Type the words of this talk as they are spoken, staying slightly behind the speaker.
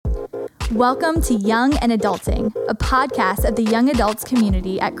Welcome to Young and Adulting, a podcast of the young adults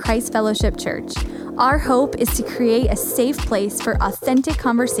community at Christ Fellowship Church. Our hope is to create a safe place for authentic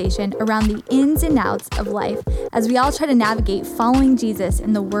conversation around the ins and outs of life as we all try to navigate following Jesus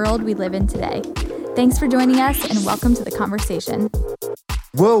in the world we live in today. Thanks for joining us and welcome to the conversation.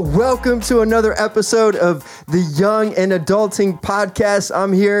 Well, welcome to another episode of the Young and Adulting podcast.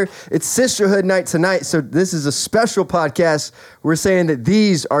 I'm here. It's Sisterhood Night tonight, so this is a special podcast. We're saying that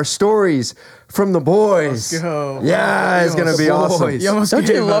these are stories from the boys. Let's go. Yeah, it's going to be awesome. Don't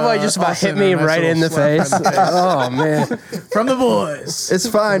you love how you just about hit me right in the face? Oh, man. From the boys. It's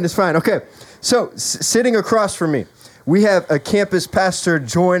fine. It's fine. Okay, so sitting across from me, we have a campus pastor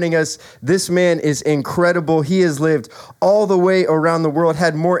joining us. This man is incredible. He has lived all the way around the world,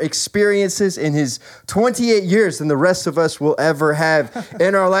 had more experiences in his 28 years than the rest of us will ever have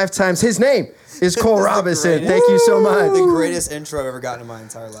in our lifetimes. His name is Cole Robinson. Thank you so much. The greatest intro I've ever gotten in my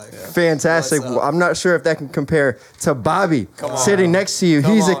entire life. Yeah. Fantastic. Well, I'm not sure if that can compare to Bobby sitting next to you.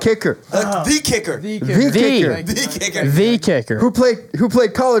 He's a kicker. The kicker. The kicker. The kicker. The kicker. Who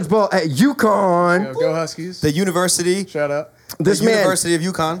played college ball at UConn. Go Huskies. The university. Shout out. This the man, University of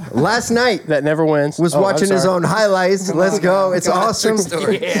UConn. last night, That never wins. was watching his own highlights. Let's go. It's awesome.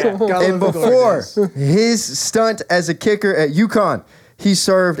 And before his stunt as a kicker at UConn, he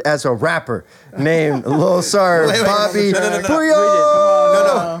served as a rapper named Lil Sir Bobby Puyo.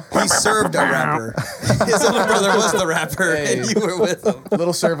 No. He served a rapper. His older brother was the rapper, and you were with him.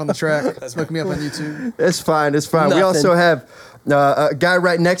 Little serve on the track. Look me up on YouTube. It's fine. It's fine. We Nothing. also have a guy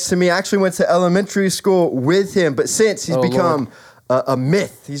right next to me. I actually went to elementary school with him, but since he's become a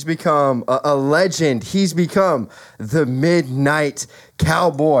myth, he's become a legend. He's become the Midnight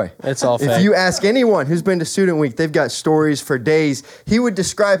Cowboy. It's all fake. If you ask anyone who's been to Student Week, they've got stories for days. He would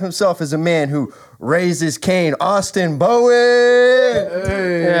describe himself as a man who raises Cain. Austin Bowen.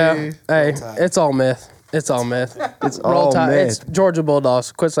 Yeah. Hey, it's all myth. It's all myth. It's Roll all Tide. myth. It's Georgia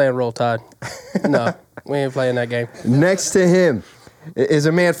Bulldogs. Quit saying Roll Tide. No, we ain't playing that game. Next to him is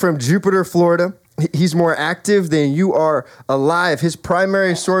a man from Jupiter, Florida. He's more active than you are alive. His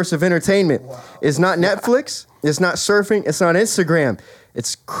primary source of entertainment is not Netflix, it's not surfing, it's not Instagram,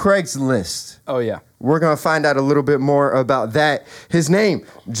 it's Craigslist. Oh, yeah. We're going to find out a little bit more about that. His name,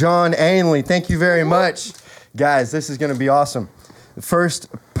 John Ainley. Thank you very much. Guys, this is going to be awesome. The first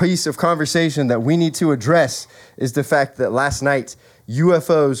piece of conversation that we need to address is the fact that last night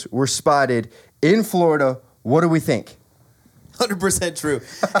UFOs were spotted in Florida. What do we think? 100% true.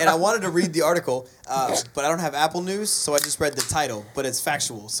 And I wanted to read the article, but I don't have Apple News, so I just read the title. But it's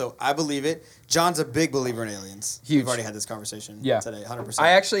factual, so I believe it. John's a big believer in aliens. Huge. We've already had this conversation today, 100%.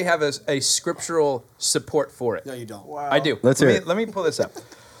 I actually have a scriptural support for it. No, you don't. I do. Let's hear it. Let me pull this up.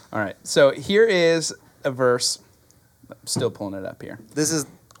 All right. So here is a verse. I'm still pulling it up here. Is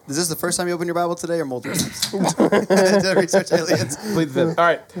this the first time you opened your Bible today or multiple times? To research aliens. All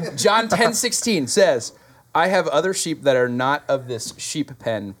right. John 10:16 says, I have other sheep that are not of this sheep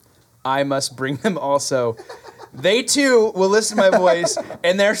pen. I must bring them also. They too will listen to my voice,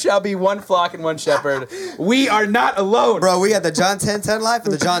 and there shall be one flock and one shepherd. We are not alone. Bro, we got the John 10:10 live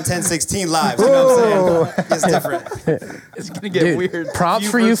and the John 10:16 live. You know what I'm saying? It's different. It's going to get Dude, weird. props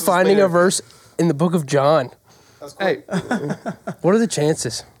Few for you verses finding later. a verse in the book of John. Hey, What are the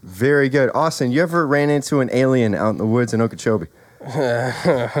chances? Very good. Austin, you ever ran into an alien out in the woods in Okeechobee? I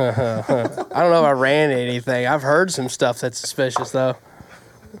don't know if I ran anything. I've heard some stuff that's suspicious, though.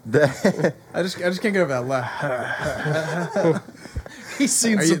 I just can't get over that laugh. he's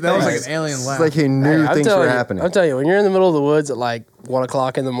seen That some was like things. an alien laugh. It's like he knew things were happening. I'm telling you, when you're in the middle of the woods at like 1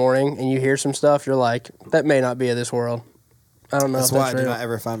 o'clock in the morning and you hear some stuff, you're like, that may not be of this world. I don't know That's if why that's I do real. not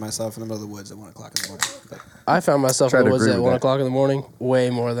ever find myself in the middle of the woods at 1 o'clock in the morning. But I found myself Try in the to woods agree at with 1 that. o'clock in the morning way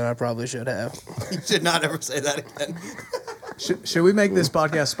more than I probably should have. you should not ever say that again. Should we make this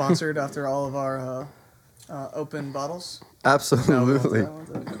podcast sponsored after all of our open bottles? Absolutely.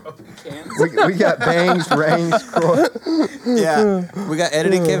 Cans. We got bangs, rangs, cross. Yeah. We got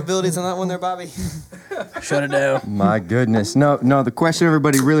editing capabilities on that one there, Bobby. Shut it down. My goodness. No, the question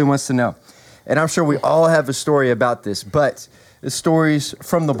everybody really wants to know, and I'm sure we all have a story about this, but the stories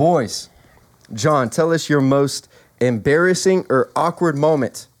from the boys. John, tell us your most embarrassing or awkward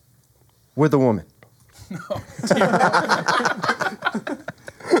moment with a woman.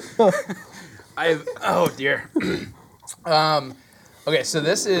 Oh dear. Okay, so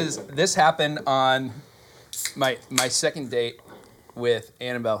this happened on my second date with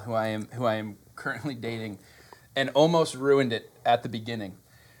Annabelle, who I am currently dating, and almost ruined it at the beginning.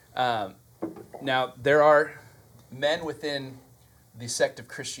 Now there are men within the sect of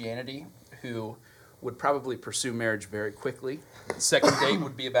Christianity who would probably pursue marriage very quickly. Second date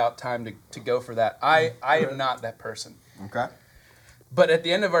would be about time to go for that. I am not that person. Okay. But at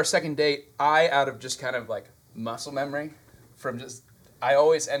the end of our second date, out of just kind of like muscle memory, I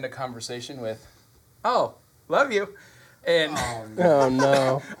always end a conversation with, "Oh, love you," and Oh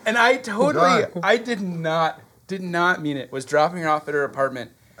no. and I did not mean it. Was dropping her off at her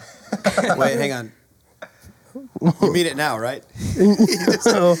apartment. Wait, hang on. You mean it now, right? You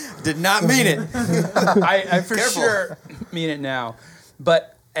just did not mean it. I for Careful. sure mean it now,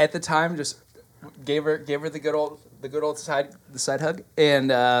 but at the time, just gave her the good old side hug, and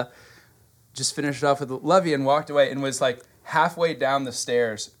just finished it off with "love you" and walked away, and was like halfway down the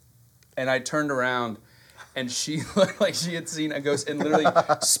stairs, and I turned around, and she looked like she had seen a ghost, and literally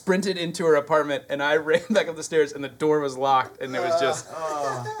sprinted into her apartment, and I ran back up the stairs, and the door was locked, and it was just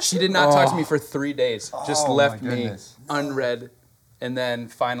she did not talk to me for 3 days, just Oh, left my me goodness. unread, and then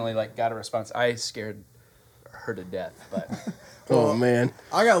finally like got a response. I scared her to death, but. Oh man.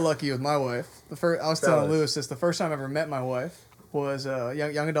 I got lucky with my wife. I was telling Fellas. Lewis this. The first time I ever met my wife was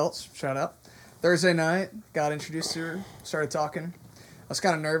young adults. Shout out. Thursday night, got introduced to her, started talking. I was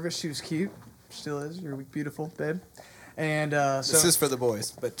kind of nervous. She was cute, still is. You're beautiful, babe. And so This is for the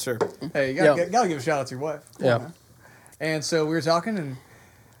boys, but sure. hey, you Yeah. gotta give a shout out to your wife. Come Yeah. on, man. And so we were talking, and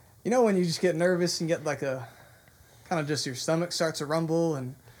you know when you just get nervous and get like a kind of just your stomach starts to rumble,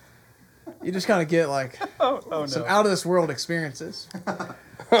 and you just kind of get like some out of this world experiences.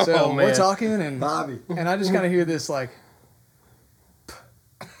 So Oh, we're man. talking, and Bobby. and I just kind of hear this like,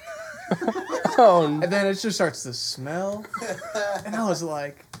 Oh and then it just starts to smell, and I was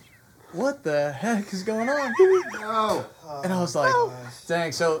like, what the heck is going on? No. And I was like,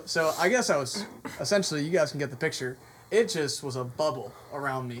 dang. So I guess I was essentially, you guys can get the picture. It just was a bubble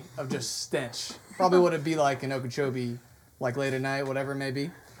around me of just stench. Probably what it'd be like in Okeechobee, like late at night, whatever it may be.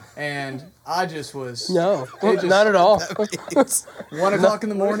 And I just was no. It just- Not at all. 1 o'clock in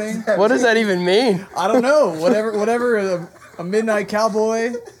the morning. What does that even mean? I don't know. Whatever. A midnight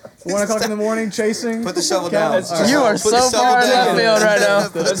cowboy. 1 o'clock in the morning chasing. Put the shovel cow. down. All right. You are Put the so shovel far in down. left field right now.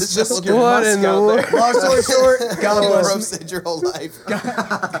 Put the shovel down. What in the world? Long story short, God You bless me. roasted your whole life.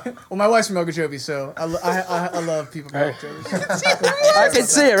 Well, my wife's from Okeechobee, so I love people from Okeechobee. I can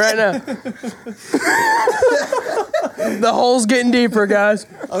see it right now. The hole's getting deeper, guys.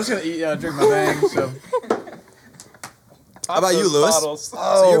 I was gonna drink my bang. So How about you, Those Lewis? bottles.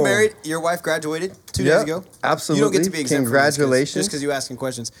 So you're married. Your wife graduated 2 days Yep, ago. absolutely. You don't get to be exempt from this 'cause- Congratulations. just because you're asking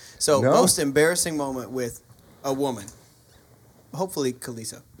questions. So No. most embarrassing moment with a woman. Hopefully,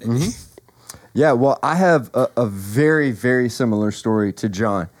 Kalisa. Maybe. Yeah, well, I have a very, very similar story to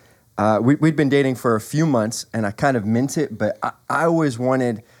John. We'd been dating for a few months, and I kind of meant it, but I always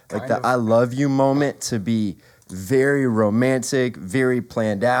wanted like the "I love you" moment to be very romantic, very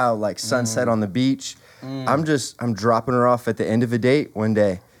planned out, like sunset on the beach. I'm dropping her off at the end of a date one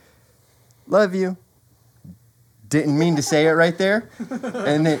day. Love you. Didn't mean to say it right there.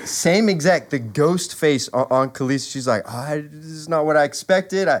 And then same exact, the ghost face on Kalisa. She's like, this is not what I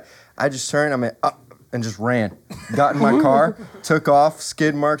expected. I just turned, and just ran. Got in my car, took off,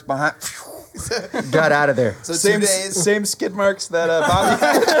 skid marks behind, got out of there. So 2 days. Same skid marks that Bobby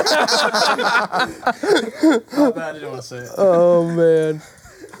had. not bad. I didn't want to say it. Oh man.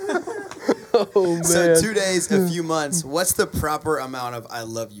 Oh man. So 2 days, a few months. What's the proper amount of "I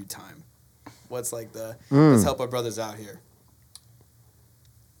love you" time? What's like the let's help our brothers out here?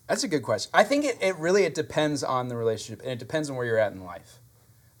 That's a good question. I think it really depends on the relationship, and it depends on where you're at in life.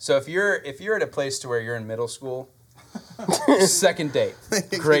 So if you're at a place to where you're in middle school, second date,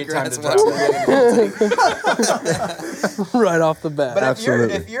 great time to Congrats, talk. Right off the bat. But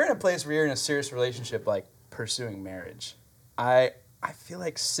Absolutely. if you're in a place where you're in a serious relationship, like pursuing marriage, I feel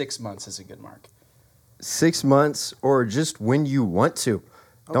like 6 months is a good mark. 6 months or just when you want to.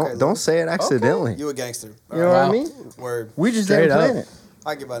 Okay, Don't say it accidentally. You a gangster. You know what I Wow. mean? Word. We just Straight didn't plan up. it.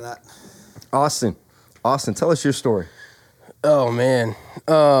 I give on that. Austin, tell us your story. Oh man,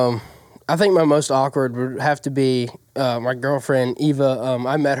 I think my most awkward would have to be my girlfriend Eva.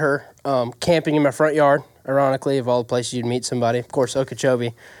 I met her camping in my front yard. Ironically, of all the places you'd meet somebody, of course,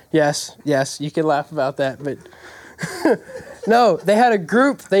 Okeechobee. Yes, you can laugh about that, but no, they had a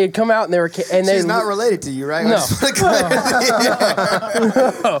group. They had come out and they were She's not related to you, right? No. I just wanna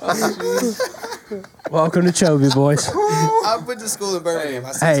Welcome to Chobee, boys. I went to school in Birmingham.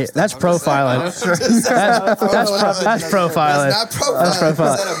 I said Hey, some that's stuff. I'm just saying. profiling. That's profiling. That's not profiling. That's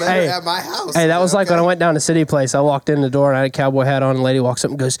profiling. I met Hey, her at my house. Hey, that was like when I Okay. went down to City Place. I walked in the door and I had a cowboy hat on. And a lady walks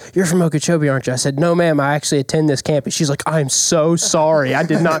up and goes, "You're from Okeechobee, aren't you?" I said, "No, ma'am. I actually attend this camp." And she's like, "I'm so sorry. I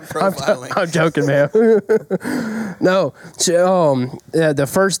did not." Profiling. I'm joking, man. No. So, that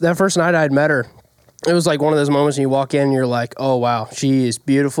first night I had met her, it was like one of those moments when you walk in and you're like, oh wow, she is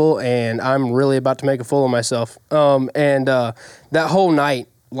beautiful and I'm really about to make a fool of myself. That whole night,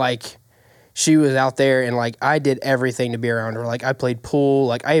 like, she was out there and like I did everything to be around her. Like I played pool,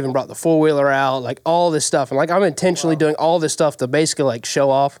 like I even brought the 4-wheeler out, like all this stuff. And like I'm intentionally doing all this stuff to basically like show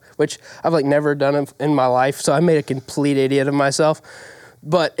off, which I've like never done in my life. So I made a complete idiot of myself.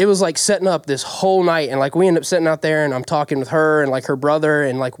 But it was like setting up this whole night, and like we end up sitting out there, and I'm talking with her and like her brother,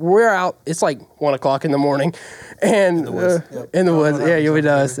 and like we're out. It's like 1 o'clock in the morning, and in the woods, yeah, we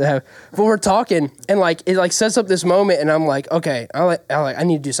does. But we're talking, and like it like sets up this moment, and I'm like, okay, I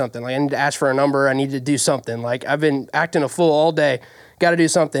need to do something. Like I need to ask for a number. I need to do something. Like I've been acting a fool all day. Got to do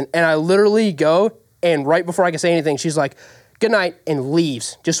something. And I literally go, and right before I can say anything, she's like, good night, and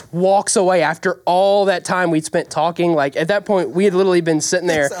leaves. Just walks away after all that time we'd spent talking. Like at that point, we had literally been sitting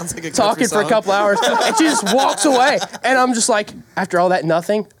there like talking for a couple hours, and she just walks away. And I'm just like, after all that,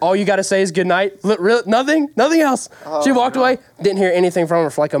 nothing. All you got to say is good night. Nothing else. She walked away. Didn't hear anything from her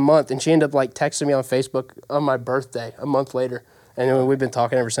for like a month, and she ended up like texting me on Facebook on my birthday a month later, and we've been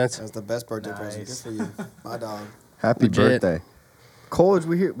talking ever since. That was the best birthday present. Good for you, my dog. Happy Legit. birthday. Cole, did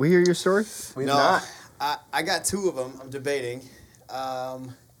we hear your story? I got 2 of them. I'm debating.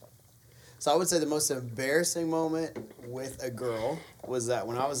 So I would say the most embarrassing moment with a girl was that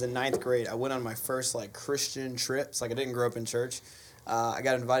when I was in 9th grade, I went on my first like Christian trips. Like I didn't grow up in church. I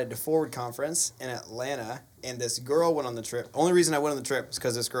got invited to Forward Conference in Atlanta, and this girl went on the trip. Only reason I went on the trip was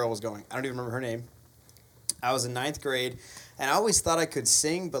because this girl was going. I don't even remember her name. I was in 9th grade, and I always thought I could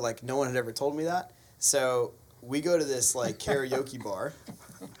sing, but like no one had ever told me that. So we go to this like karaoke bar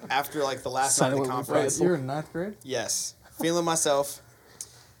after like the last night of the conference. Wait, you were in 9th grade? Yes. Feeling myself.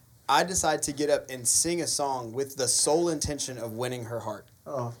 I decide to get up and sing a song with the sole intention of winning her heart.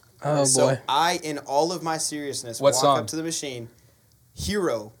 Oh. Oh So boy. I, in all of my seriousness, What walk song? up to the machine,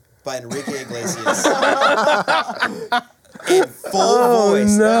 Hero by Enrique Iglesias. In full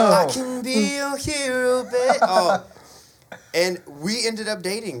voice. no. I can be your hero, babe. Oh. And we ended up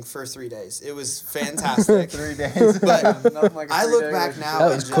dating for 3 days. It was fantastic. 3 days. But Nothing like a I look 3-day back relationship. now That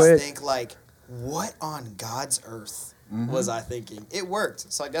and was just quick. think like, what on God's earth was I thinking? It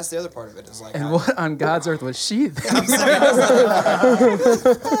worked. So like that's the other part of it is like. And what on God's earth was she?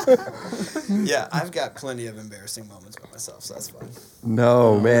 Yeah, I've got plenty of embarrassing moments by myself, so that's fine.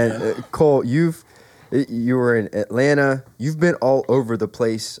 No, man. Cole, you were in Atlanta. You've been all over the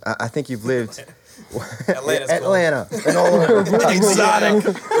place. I think you've lived Atlanta's cool. Atlanta and all over. Exotic.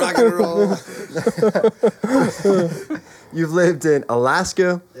 Rock and roll. You've lived in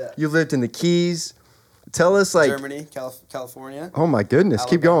Alaska. Yeah. You've lived in the Keys. Tell us, like, Germany, California. oh my goodness,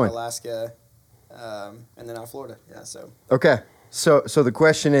 keep Alabama, going. Alaska, and then out Florida. Yeah, so. Okay, so the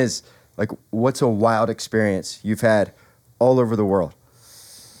question is, like, what's a wild experience you've had all over the world?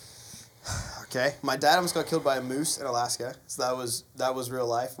 Okay, my dad almost got killed by a moose in Alaska, so that was real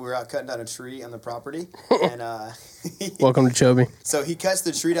life. We were out cutting down a tree on the property, and Welcome to Chobe. so he cuts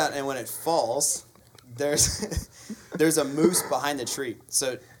the tree down, and when it falls, there's a moose behind the tree.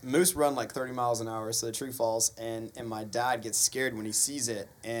 So moose run like 30 miles an hour, so the tree falls, and my dad gets scared when he sees it,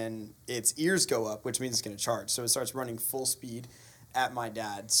 and its ears go up, which means it's going to charge. So it starts running full speed at my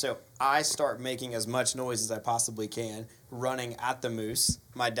dad. So I start making as much noise as I possibly can, running at the moose.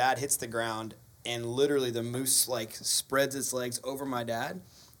 My dad hits the ground, and literally the moose like spreads its legs over my dad,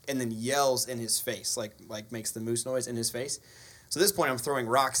 and then yells in his face, like makes the moose noise in his face. So at this point, I'm throwing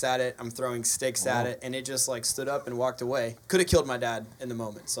rocks at it, I'm throwing sticks at it, and it just like stood up and walked away. Could have killed my dad in the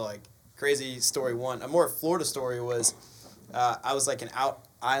moment. So like crazy story one. A more Florida story was I was like an out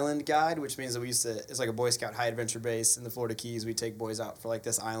island guide, which means that it's like a Boy Scout high adventure base in the Florida Keys. We take boys out for like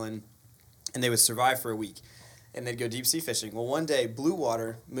this island, and they would survive for a week, and they'd go deep sea fishing. Well, one day blue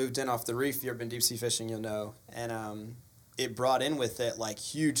water moved in off the reef. If you've ever been deep sea fishing, you'll know, and it brought in with it like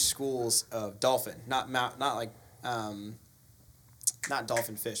huge schools of dolphin, not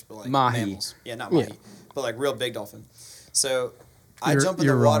dolphin fish, but like Mahi. mammals. Yeah, not mahi, but like real big dolphin. So I You're- jump in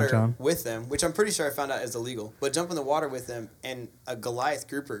you're the wrong, water John. with them, which I'm pretty sure I found out is illegal, but jump in the water with them, and a Goliath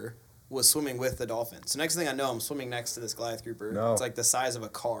grouper was swimming with the dolphin. So next thing I know, I'm swimming next to this Goliath grouper. No. It's like the size of a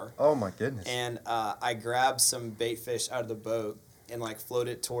car. Oh my goodness. And I grabbed some bait fish out of the boat and like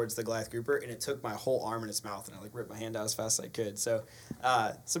floated it towards the Goliath grouper, and it took my whole arm in its mouth, and I like ripped my hand out as fast as I could. So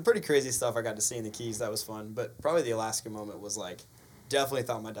some pretty crazy stuff I got to see in the Keys. That was fun. But probably the Alaska moment was like, definitely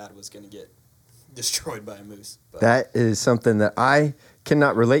thought my dad was going to get destroyed by a moose. But That is something that I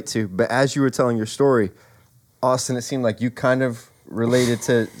cannot relate to. But as you were telling your story, Austin, it seemed like you kind of related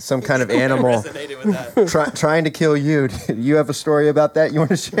to some kind of animal resonated with that. trying to kill you. Do you have a story about that you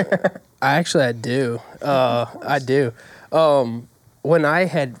want to share? I do. I do. when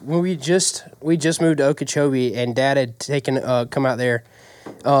we just moved to Okeechobee, and Dad had come out there,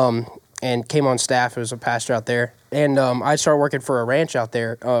 and came on staff as a pastor out there, and I started working for a ranch out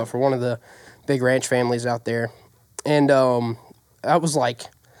there, for one of the big ranch families out there, and I was like,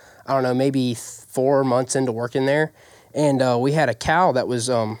 I don't know, maybe 4 months into working there, and we had a cow that was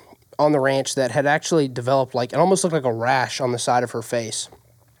on the ranch that had actually developed it almost looked like a rash on the side of her face,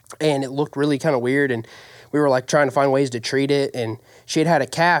 and it looked really kind of weird, and we were like trying to find ways to treat it, and she had a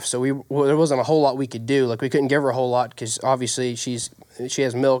calf, so there wasn't a whole lot we could do. Like, we couldn't give her a whole lot because obviously she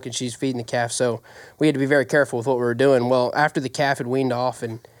has milk and she's feeding the calf, so we had to be very careful with what we were doing. Well, after the calf had weaned off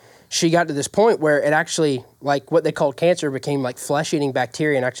and she got to this point where it actually, like what they called cancer, became like flesh-eating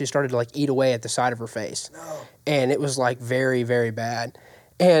bacteria and actually started to like eat away at the side of her face. No. And it was like very, very bad.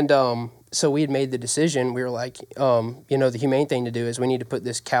 And so we had made the decision. We were like, the humane thing to do is we need to put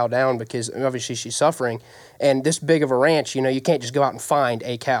this cow down because obviously she's suffering. And this big of a ranch, you can't just go out and find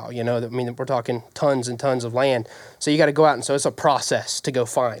a cow. We're talking tons and tons of land. So you got to go out, and so it's a process to go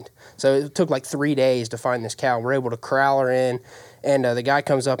find. So it took like 3 days to find this cow. We're able to corral her in, and the guy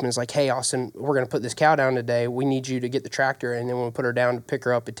comes up and is like, "Hey, Austin, we're going to put this cow down today. We need you to get the tractor, and then we'll put her down to pick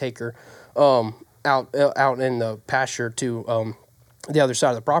her up and take her out in the pasture to the other side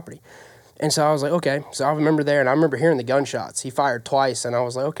of the property." And so I was like, okay. So I remember there, and I remember hearing the gunshots. He fired twice, and I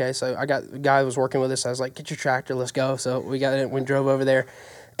was like, okay. So I got the guy who was working with us. I was like, get your tractor, let's go. So we got it. We drove over there,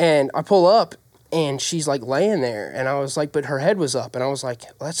 and I pull up, and she's like laying there, and I was like, but her head was up, and I was like,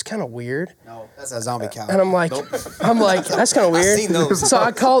 well, that's kind of weird. No, that's a zombie cow. And I'm like, that's kind of weird. I've seen those. So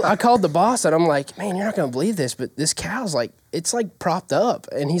I called the boss, and I'm like, man, you're not gonna believe this, but this cow's like, it's like propped up,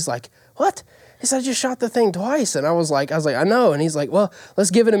 and he's like, what? He said, I just shot the thing twice. And I was like, I know. And he's like, well,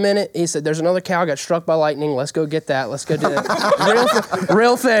 let's give it a minute. He said, there's another cow got struck by lightning. Let's go get that. Let's go do that.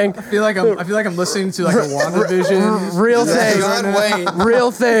 Real thing. I feel like I'm listening to like a WandaVision. Real thing.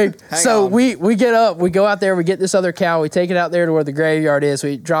 Real thing. So we get up, we go out there, we get this other cow, we take it out there to where the graveyard is,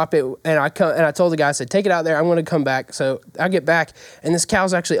 we drop it, and I told the guy, I said, take it out there, I'm gonna come back. So I get back, and this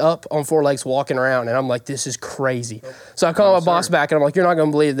cow's actually up on 4 legs walking around, and I'm like, this is crazy. So I call my boss back, and I'm like, you're not gonna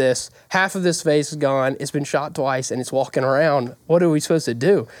believe this. Half of this face is gone, it's been shot twice, and it's walking around. What are we supposed to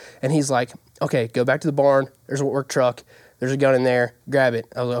do? And he's like, okay, go back to the barn, there's a work truck, there's a gun in there, grab it.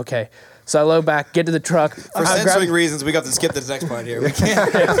 I was like, okay. So I load back, get to the truck. For censoring reasons, we got to skip this next part here. We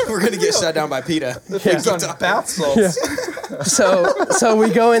can't. We're going to get shut down by PETA. It's on bath salts. Yeah. So we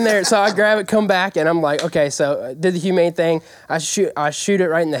go in there. So I grab it, come back, and I'm like, okay. So I did the humane thing. I shoot it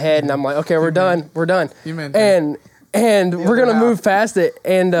right in the head, and I'm like, okay, we're done. Humane thing. And we're gonna move past it,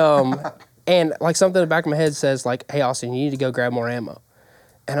 and like something in the back of my head says like, hey Austin, you need to go grab more ammo.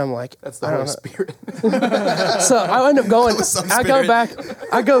 And I'm like, that's the Holy Spirit. So I end up going.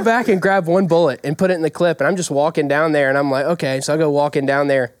 I go back and grab one bullet and put it in the clip, and I'm just walking down there, and I'm like, okay. So I go walking down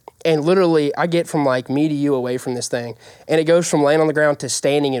there, and literally I get from like me to you away from this thing, and it goes from laying on the ground to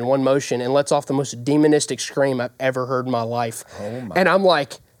standing in one motion, and lets off the most demonistic scream I've ever heard in my life. And I'm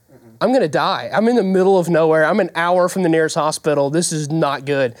like, I'm gonna die. I'm in the middle of nowhere. I'm an hour from the nearest hospital. This is not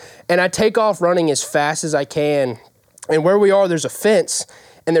good. And I take off running as fast as I can, and where we are, there's a fence.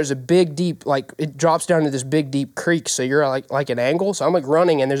 And there's a big, deep, like, it drops down to this big, deep creek, so you're like an angle. So I'm like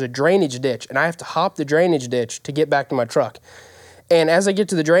running, and there's a drainage ditch, and I have to hop the drainage ditch to get back to my truck. And as I get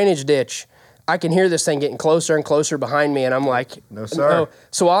to the drainage ditch, I can hear this thing getting closer and closer behind me, and I'm like, no, sir. No.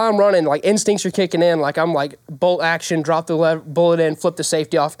 So while I'm running, like, instincts are kicking in, like, I'm like, bolt action, drop the bullet in, flip the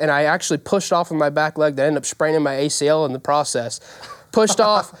safety off, and I actually pushed off with my back leg that ended up spraining my ACL in the process. Pushed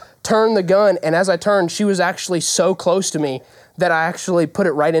off, turned the gun, and as I turned, she was actually so close to me that I actually put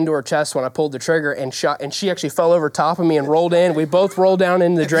it right into her chest when I pulled the trigger and shot, and she actually fell over top of me and rolled in. We both rolled down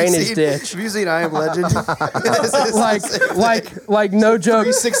in the drainage ditch. Have you seen I Am Legend? like no joke.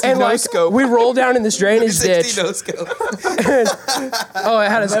 360 and no like scope. we rolled down in this drainage ditch. 360 no scope. Oh, it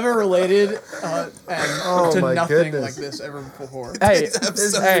had a Never related to my nothing goodness. like this ever before. hey,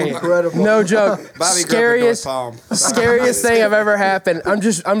 Incredible. no joke. Bobby grew up in North Scariest thing I've ever happened.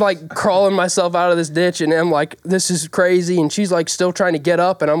 I'm like crawling myself out of this ditch, and I'm like, this is crazy. And she's like still trying to get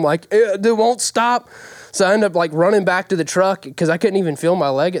up, and I'm like, it won't stop. So I end up like running back to the truck because I couldn't even feel my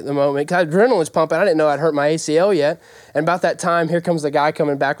leg at the moment. Cause adrenaline's pumping. I didn't know I'd hurt my ACL yet. And about that time, here comes the guy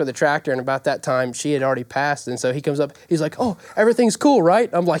coming back with the tractor. And about that time, she had already passed. And so he comes up. He's like, "Oh, everything's cool, right?"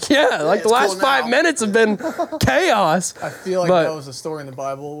 I'm like, "Yeah." Like the last cool 5 minutes have been chaos. I feel like that was a story in the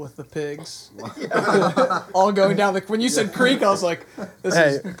Bible with the pigs. All going down the. When you said creek, I was like, "This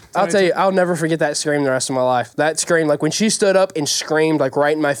is." I'll tell you, I'll never forget that scream the rest of my life. That scream, like when she stood up and screamed like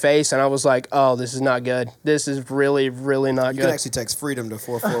right in my face, and I was like, "Oh, this is not good." good. This is really, really not You good. can actually text freedom to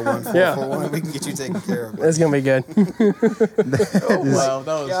 441-441. We can get you taken care of. It's going to be good. Wow,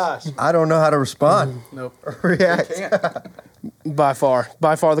 that was Gosh. I don't know how to respond nope. or react. By far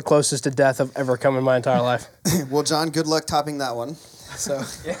the closest to death I've ever come in my entire life. Well, John, good luck topping that one. So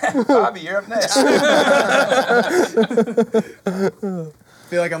Yeah, Bobby, you're up next.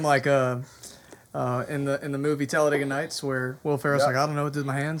 Feel like I'm like in the movie Talladega Nights where Will Ferrell's like, I don't know what to do with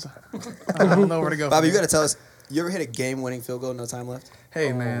my hands. I don't know where to go. Bobby, you from got to tell us, you ever hit a game-winning field goal, no time left? here.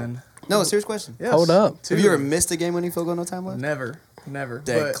 Hey man. No, serious question. Yes, Hold up. two. Have you ever missed a game-winning field goal, no time left? Never.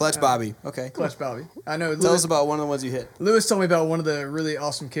 Dang, But, clutch Bobby. Okay. Clutch Bobby. I know. Tell us about one of the ones you hit. Lewis told me about one of the really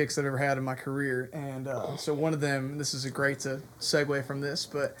awesome kicks that I've ever had in my career, and so one of them. This is a great to segue from this,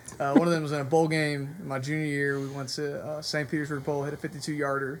 but one of them was in a bowl game my junior year. We went to St. Petersburg Bowl, hit a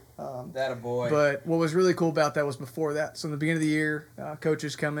 52-yarder. That a boy. But what was really cool about that was before that. So in the beginning of the year,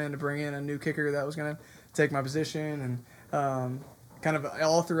 coaches come in to bring in a new kicker that was going to take my position, and kind of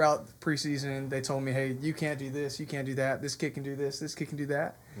all throughout the preseason, they told me, hey, you can't do this, you can't do that, this kid can do this kid can do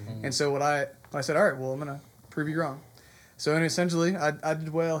that. And so when I said, all right, well, I'm going to prove you wrong. So and essentially, I did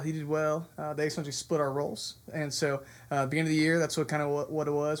well, he did well. They essentially split our roles. And so beginning of the year, that's what kind of what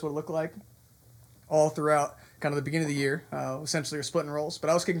it was, what it looked like. All throughout kind of the beginning of the year, essentially we're splitting roles. But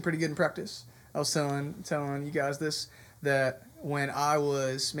I was kicking pretty good in practice. I was telling you guys this, that when I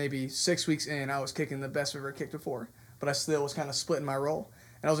was maybe 6 weeks in, I was kicking the best I've ever kicked before. But I still was kind of splitting my role.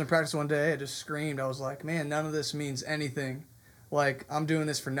 And I was in practice one day, I just screamed. I was like, man, none of this means anything. Like, I'm doing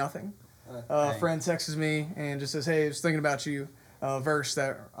this for nothing. A friend texts me and just says, hey, I was thinking about you. A verse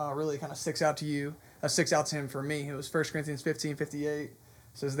that really kind of sticks out to him for me. It was 1 Corinthians 15:58. It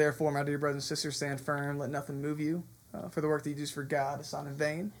says, therefore, my dear brothers and sisters, stand firm. Let nothing move you. For the work that you do is for God. It's not in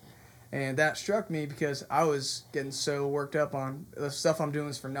vain. And that struck me because I was getting so worked up on the stuff I'm doing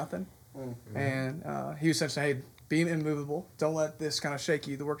is for nothing. Mm-hmm. And he was essentially, hey, be immovable. Don't let this kind of shake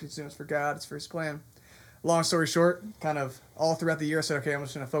you. The work he's doing is for God. It's for his plan. Long story short, kind of all throughout the year, I said, okay, I'm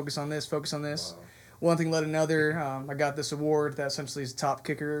just going to focus on this. Wow. One thing led another. I got this award that essentially is top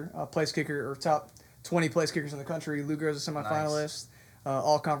kicker, place kicker, or top 20 place kickers in the country. Luger is a semifinalist,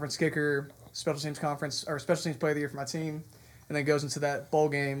 all-conference kicker, special teams player of the year for my team. And then goes into that bowl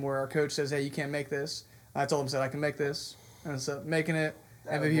game where our coach says, hey, you can't make this. I told him, said, I can make this. And so making it,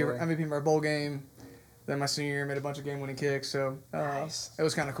 MVP of our bowl game. Then my senior year made a bunch of game-winning kicks, so it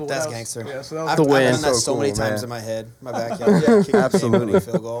was kind of cool. That's gangster. Yeah, so that was I've The win. done that So so many cool, times man. in my head, my backyard. Yeah, kicking Absolutely. game-winning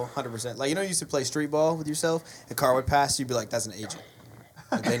field goal, 100%. Like, you know, you used to play street ball with yourself, and car would pass, you'd be like, that's an agent.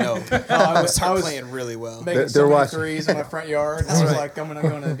 Like, they know. I was playing really well. making They're so many watching. threes in my front yard. I was right. like, I'm going to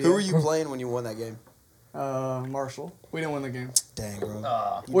go to the Who were you playing when you won that game? Marshall. We didn't win the game. Dang,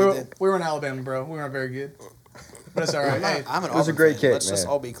 bro. You We did were, that? we were in Alabama, bro. We weren't very good. But it's all right. Hey, I'm an It was a Auburn great fan. kick, Let's just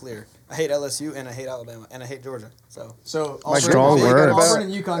man. all be clear. I hate LSU, and I hate Alabama, and I hate Georgia. So Auburn, Strong words. Auburn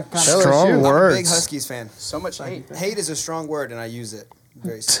and UConn kind of LSU. Strong I'm a big words. Huskies fan. So much hate. Hate is a strong word, and I use it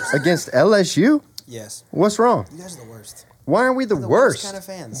very seriously. Against LSU? Yes. What's wrong? You guys are the worst. Why aren't we the The worst? kind of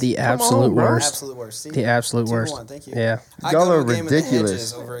fans. The on, absolute bro. worst. Absolute worst. See? The absolute 2-1, worst. Thank you. Yeah. I Y'all go to are a game in the ridiculous.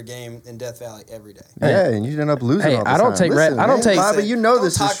 hedges over a game in Death Valley every day. Yeah, and you end up losing Hey, all the I don't time. take Listen, I don't man, take- Bobby, you know Don't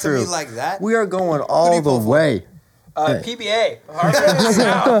this talk is to true. me like that. We are going do all you the pull for? way. PBA. Hard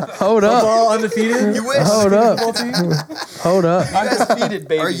South. Hold up. all undefeated. You wish. Hold up. Hold up. Undefeated,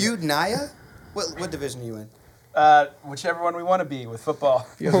 baby. Are you Naya? What division are you in? Whichever one we want to be with football.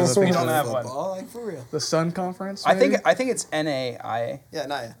 You guys are We the, don't have one. Football, like for real. the Sun Conference. I maybe? think it's NAIA. Yeah,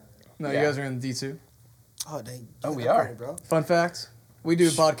 Naya. No, yeah. you guys are in D2. Oh dang. Oh, You we got are. credit, bro. Fun fact: we do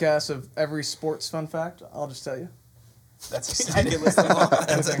a podcast of every sports fun fact. I'll just tell you. That's I can exciting. listen to all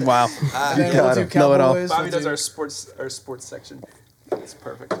that. Wow. And then got we'll him. do Know it all. Cowboys. Bobby we'll does do- our sports section. It's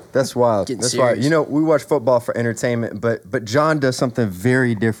perfect. That's wild. Getting That's wild. serious. You know, we watch football for entertainment, but John does something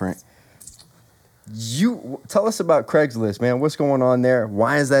very different. You tell us about Craigslist, man. What's going on there?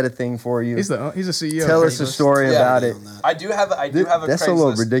 Why is that a thing for you? He's a CEO. Tell of us a Craigslist. story Yeah. about it. On that. I do have a That's a Craigslist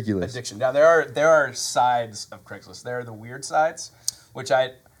little ridiculous. addiction. Now there are sides of Craigslist. There are the weird sides, which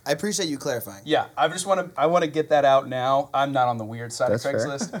I appreciate you clarifying. I want to get that out now. I'm not on the weird side That's of fair.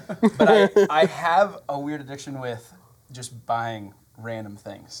 Craigslist, but I have a weird addiction with just buying random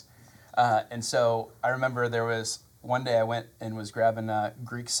things. And so I remember there was one day I went and was grabbing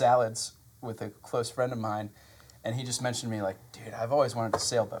Greek salads with a close friend of mine, and he just mentioned to me like, dude, I've always wanted a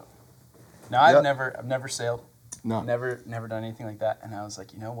sailboat. Now Yep. I've never sailed, No. never done anything like that, and I was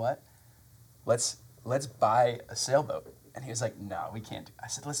like, you know what? Let's buy a sailboat. And he was like, no, we can't do it. I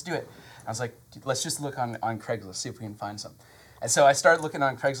said, let's do it. I was like, dude, let's just look on Craigslist, see if we can find some. And so I started looking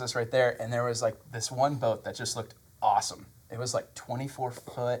on Craigslist right there, and there was like this one boat that just looked awesome. It was like 24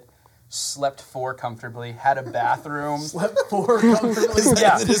 foot, slept 4 comfortably, had a bathroom. Slept 4 comfortably.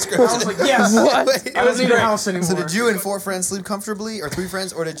 Yeah. The description. I was like, yes. Wait, I don't need a house anymore. so did you and 4 friends sleep comfortably, or 3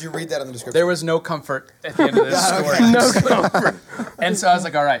 friends, or did you read that in the description? There was no comfort at the end of this story. Okay. No comfort. And so I was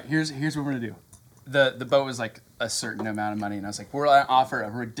like, all right, here's what we're gonna do. The boat was like a certain amount of money, and I was like, we're gonna offer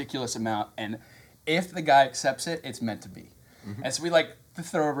a ridiculous amount, and if the guy accepts it, it's meant to be. And so we like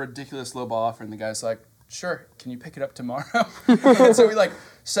throw a ridiculous lowball offer, and the guy's like, sure, can you pick it up tomorrow? And so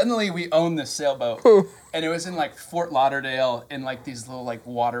suddenly we own this sailboat, and it was in like Fort Lauderdale in like these little like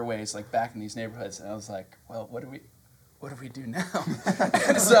waterways like back in these neighborhoods, and I was like, well, what do we do now?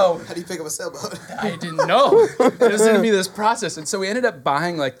 And so How do you pick up a sailboat? I didn't know. It was going to be this process. And so we ended up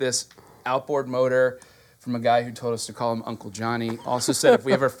buying like this outboard motor from a guy who told us to call him Uncle Johnny. Also said if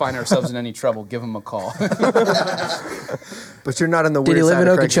we ever find ourselves in any trouble, give him a call. But you're not in the Did weird he live side in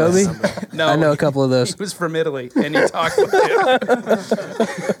of Okeechobee? Craigslist. No, I know a couple of those. He was from Italy, and he talked like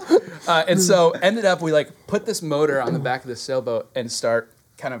it. And so ended up, we like put this motor on the back of the sailboat and start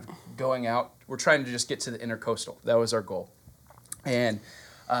kind of going out. We're trying to just get to the intercoastal. That was our goal. And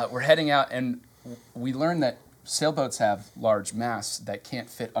we're heading out, and we learned that sailboats have large masts that can't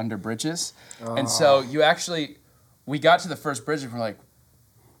fit under bridges. And so we got to the first bridge, and we're like,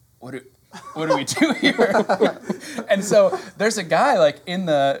 what do we do here? And so there's a guy like in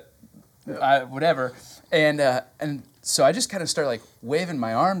the whatever, and so I just kind of started like waving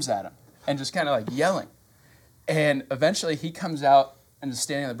my arms at him and just kind of like yelling. And eventually he comes out and is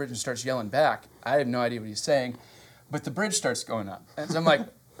standing on the bridge and starts yelling back. I have no idea what he's saying, but the bridge starts going up, and so I'm like,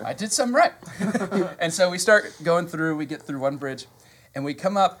 I did something right. And so we start going through. We get through one bridge, and we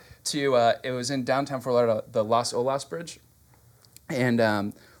come up to it was in downtown Fort Lauderdale, the Las Olas Bridge,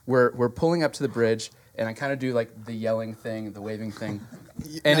 and we're pulling up to the bridge, and I kind of do like the yelling thing, the waving thing.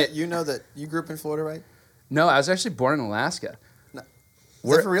 And you know that you grew up in Florida, right? No, I was actually born in Alaska. Is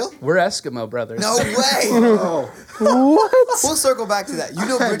that for real? We're Eskimo brothers. No way! What? We'll circle back to that. You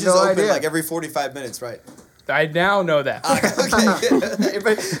know bridges no open idea. like every 45 minutes, right? I now know that. Okay.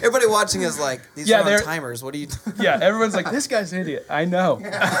 Everybody watching is like, these Yeah, are they're- on timers. What are you Yeah, everyone's like, this guy's an idiot. I know.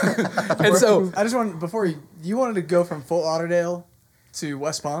 And so, I just wanted, before you wanted to go from Fort Lauderdale to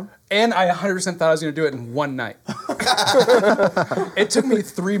West Palm? and I 100% thought I was going to do it in one night. It took me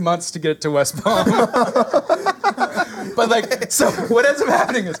 3 months to get to West Palm. But like, so what ends up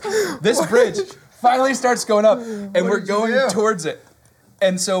happening is this bridge finally starts going up, and we're did you going do? towards it.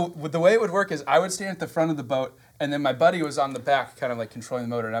 And so the way it would work is I would stand at the front of the boat, and then my buddy was on the back, kind of like controlling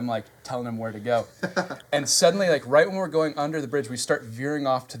the motor, and I'm like telling him where to go. And suddenly, like right when we're going under the bridge, we start veering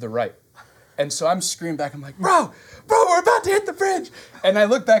off to the right. And so I'm screaming back, I'm like, bro, we're about to hit the bridge. And I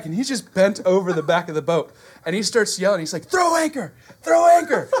look back, and he's just bent over the back of the boat. And he starts yelling, he's like, throw anchor.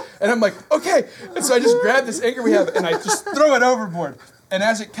 And I'm like, okay. And so I just grab this anchor we have, and I just throw it overboard. And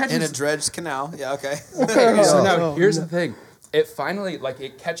as it catches... in a dredged canal? Yeah, okay. So now, here's the thing. It finally, like,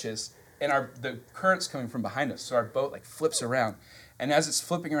 it catches, and the current's coming from behind us, so our boat, like, flips around. And as it's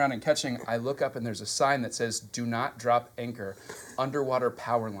flipping around and catching, I look up, and there's a sign that says, do not drop anchor, underwater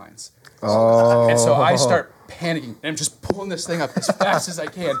power lines. Oh. And so I start panicking, and I'm just pulling this thing up as fast as I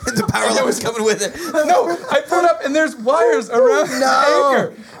can. The power line was coming with it. No, I pull it up, and there's wires around the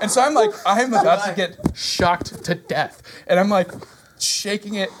anchor. And so I'm like, I'm about to get shocked to death. And I'm like,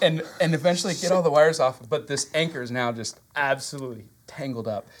 shaking it and eventually get all the wires off, but this anchor is now just absolutely tangled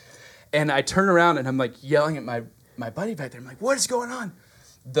up. And I turn around and I'm like yelling at my buddy back there. I'm like, what is going on?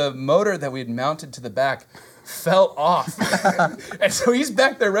 The motor that we had mounted to the back fell off. And so he's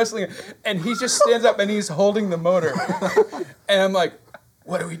back there wrestling it, and he just stands up and he's holding the motor. And I'm like,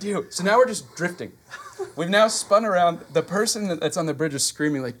 what do we do? So now we're just drifting. We've now spun around. The person that's on the bridge is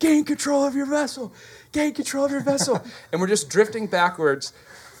screaming like, gain control of your vessel. Gain control of your vessel. And we're just drifting backwards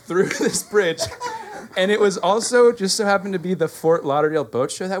through this bridge. And it was also just so happened to be the Fort Lauderdale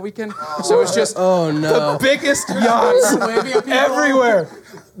boat show that weekend. So it was just the biggest yachts everywhere.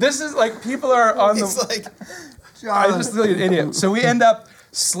 This is like, people are on the... It's like, I just feel like an idiot. So we end up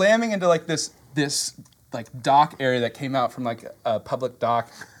slamming into like this like dock area that came out from like a public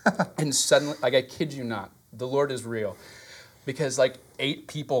dock. And suddenly, like, I kid you not, the Lord is real. Because like 8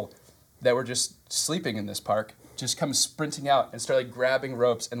 people that were just sleeping in this park just come sprinting out and start like grabbing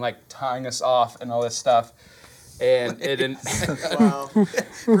ropes and like tying us off and all this stuff. And it didn't. Wow. Round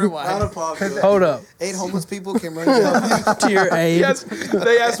of rewind. applause. for that. Hold up. 8 homeless people came running down. To your aid. Yes,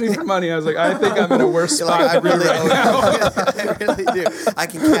 they asked me for money. I was like, I think I'm in a worse You're spot like, I than you really right now. I really do. I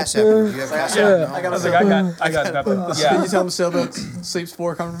can cash out. You have cash out. I was like, I got nothing. Did Yeah. you tell him sailboat sleeps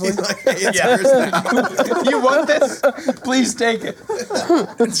 4 comfortably? He's like, hey, it's Yeah. yours now. You want this? Please take it.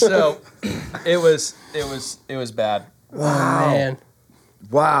 And so it was bad. Oh, man.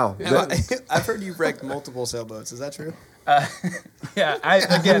 Wow. I've heard you've wrecked multiple sailboats. Is that true? Yeah,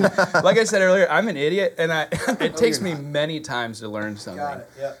 again, like I said earlier, I'm an idiot, and it takes me many times to learn something. Got it,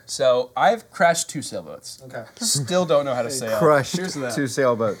 yep. So I've crashed 2 sailboats. Okay. Still don't know how to sail. Crushed Cheers to that. 2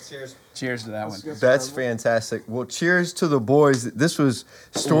 sailboats. Cheers. Cheers to that one. That's fantastic. Well, cheers to the boys. This was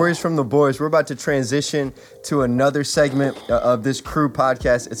Stories from the Boys. We're about to transition to another segment of this crew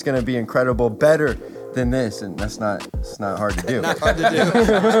podcast. It's going to be incredible, better than this, and it's not hard to do. Not hard to do.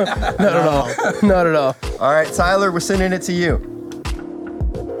 Not at all. Not at all. All right, Tyler, we're sending it to you.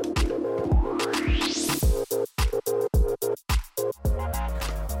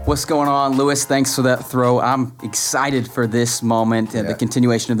 What's going on, Lewis? Thanks for that throw. I'm excited for this moment and the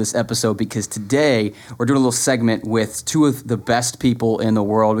continuation of this episode because today we're doing a little segment with 2 of the best people in the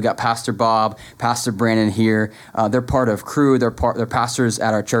world. We got Pastor Bob, Pastor Brandon here. They're part of Crew. They're pastors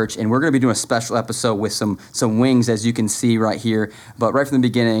at our church, and we're going to be doing a special episode with some wings, as you can see right here. But right from the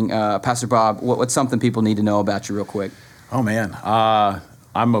beginning, Pastor Bob, what's something people need to know about you real quick? Oh, man.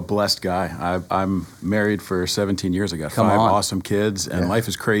 I'm a blessed guy. I'm married for 17 years. I got Come 5 on. awesome kids, and life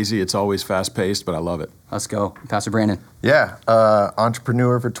is crazy. It's always fast-paced, but I love it. Let's go. Pastor Brandon. Yeah,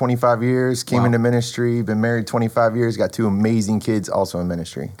 entrepreneur for 25 years, came Wow. into ministry, been married 25 years, got 2 amazing kids also in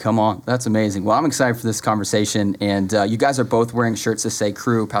ministry. Come on. That's amazing. Well, I'm excited for this conversation. And you guys are both wearing shirts that say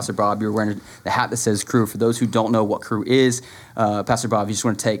Crew. Pastor Bob, you're wearing the hat that says Crew. For those who don't know what Crew is, Pastor Bob, you just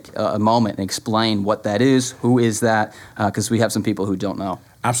want to take a moment and explain what that is. Who is that? Because we have some people who don't know.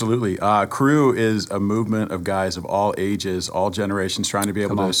 Absolutely. Crew is a movement of guys of all ages, all generations, trying to be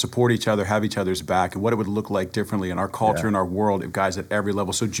able Come on. to support each other, have each other's back, and what it would look like differently in our culture, in our world, of guys at every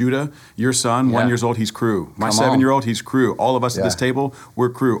level. So Judah, your son, 1 year old, he's Crew. My Come on. 7-year-old, he's Crew. All of us at this Yeah. table, we're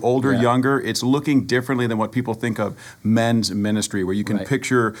Crew. Older, younger, it's looking differently than what people think of men's ministry, where you can Right.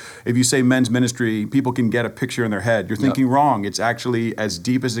 picture, if you say men's ministry, people can get a picture in their head. You're thinking wrong. It's actually as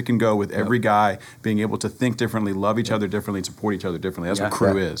deep as it can go, with every guy being able to think differently, love each other differently, and support each other differently. That's what Yeah.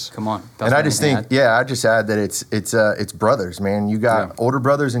 Crew Yeah. is. Come on. And I just think, I just add that it's brothers, man. You got older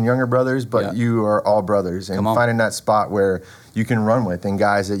brothers and younger brothers, but you are all brothers. And Come on. finding that spot where you can run with and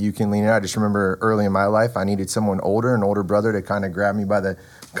guys that you can lean in. I just remember early in my life, I needed someone older, an older brother to kind of grab me by the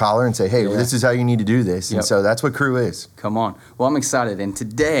collar and say, hey, this is how you need to do this. And so that's what Crew is. Come on. Well, I'm excited. And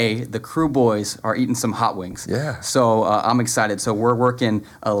today, the Crew boys are eating some hot wings. Yeah. So I'm excited. So we're working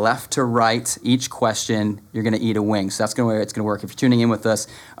left to right. Each question, you're going to eat a wing. So that's the way it's going to work. If you're tuning in with us,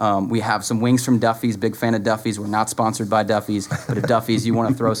 we have some wings from Duffy's. Big fan of Duffy's. We're not sponsored by Duffy's. But if Duffy's, you want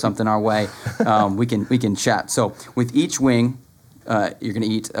to throw something our way, we can chat. So with each wing, you're going to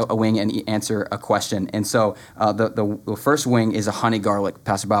eat a wing and answer a question. And so the first wing is a honey garlic.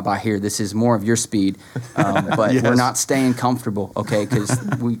 Pastor Bob, I hear this is more of your speed, but we're not staying comfortable, okay? Because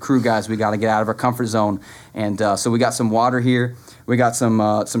we Crew guys, we got to get out of our comfort zone. And so we got some water here. We got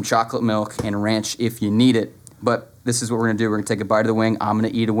some chocolate milk and ranch if you need it. But this is what we're going to do. We're going to take a bite of the wing. I'm going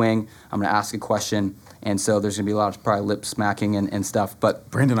to eat a wing. I'm going to ask a question. And so there's going to be a lot of probably lip smacking and stuff. But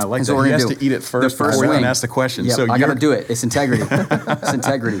Brandon, I like here's that. what we're He gonna has do. to eat it first The before he wing. can ask the question. Yep, So I got to you're- do it. It's integrity. It's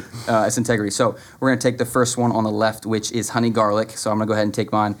integrity. It's integrity. So we're going to take the first one on the left, which is honey garlic. So I'm going to go ahead and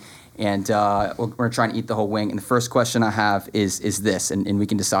take mine. And we're going to try and eat the whole wing. And the first question I have is this. And we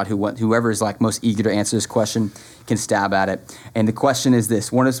can decide whoever is like most eager to answer this question can stab at it. And the question is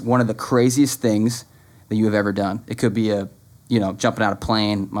this. What is one of the craziest things that you have ever done? It could be jumping out of a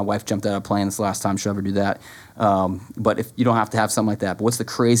plane. My wife jumped out of a plane. That's the last time she'll ever do that. But if you don't have to have something like that. But what's the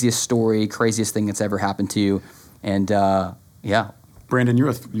craziest story, craziest thing that's ever happened to you? And Brandon, you're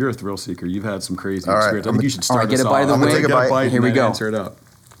a thrill seeker. You've had some crazy All right, experience. I think you should all start right, get us a bite off. of the I'm gonna wing. take a bite. Here we and go. Answer it up.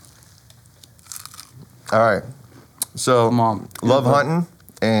 All right. So, Come on. love hunting.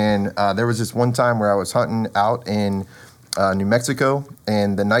 And there was this one time where I was hunting out in New Mexico.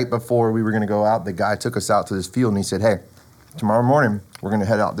 And the night before we were going to go out, the guy took us out to this field and he said, hey, tomorrow morning, we're going to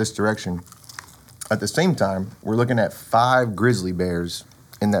head out this direction. At the same time, we're looking at 5 grizzly bears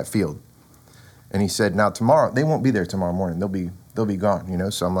in that field. And he said, now tomorrow, they won't be there tomorrow morning. They'll be gone, you know?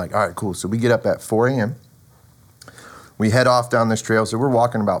 So I'm like, all right, cool. So we get up at 4 a.m. We head off down this trail. So we're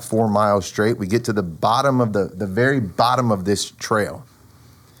walking about 4 miles straight. We get to the bottom of the very bottom of this trail.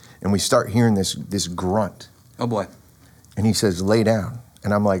 And we start hearing this grunt. Oh, boy. And he says, lay down.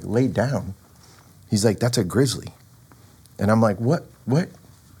 And I'm like, lay down? He's like, that's a grizzly. And I'm like, what?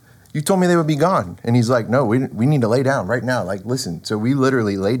 You told me they would be gone. And he's like, no, we need to lay down right now. Like, listen. So we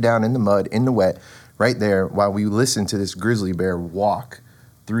literally laid down in the mud, in the wet, right there while we listened to this grizzly bear walk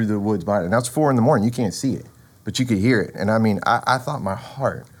through the woods behind it. And that's 4 a.m. You can't see it, but you could hear it. And I mean, I thought my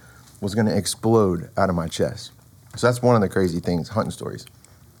heart was going to explode out of my chest. So that's one of the crazy things, hunting stories.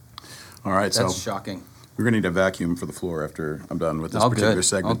 All right, That's so shocking. We're going to need a vacuum for the floor after I'm done with this All particular good.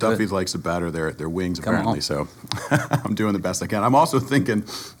 segment. All good. Duffy likes to batter their wings, Come apparently, on. so I'm doing the best I can. I'm also thinking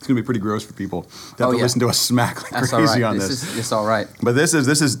it's going to be pretty gross for people to have Oh, to yeah. listen to us smack like That's all crazy right. on this. It's all right. But this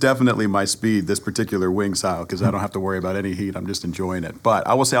is definitely my speed, this particular wing style, because I don't have to worry about any heat. I'm just enjoying it. But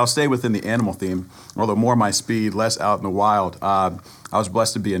I will say I'll stay within the animal theme, although more my speed, less out in the wild. I was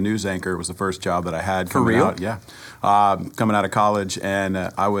blessed to be a news anchor. It was the first job that I had. For coming real? Out, yeah. Coming out of college, and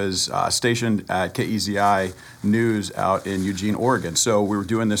I was stationed at KEZI News out in Eugene, Oregon. So we were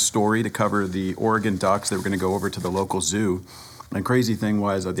doing this story to cover the Oregon Ducks. They were going to go over to the local zoo. And crazy thing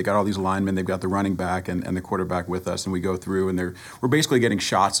was they got all these linemen, they've got the running back and the quarterback with us, and we go through and we're basically getting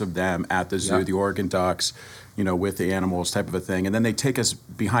shots of them at the zoo, Yeah. the Oregon Ducks, with the animals type of a thing. And then they take us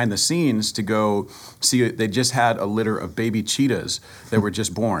behind the scenes to go see, they just had a litter of baby cheetahs that were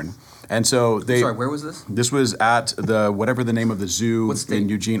just born. And so Sorry, where was this? This was at whatever the name of the zoo What state? in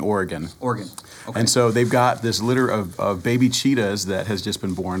Eugene, Oregon. Oregon. Okay. And so they've got this litter of baby cheetahs that has just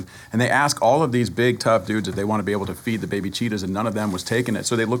been born. And they ask all of these big, tough dudes if they want to be able to feed the baby cheetahs, and none of them was taking it.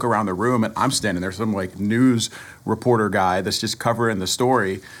 So they look around the room, and I'm standing there, some like news reporter guy that's just covering the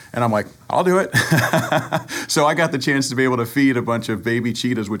story. And I'm like, I'll do it. So I got the chance to be able to feed a bunch of baby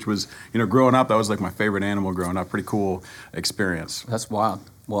cheetahs, which was, growing up, that was like my favorite animal growing up. Pretty cool experience. That's wild.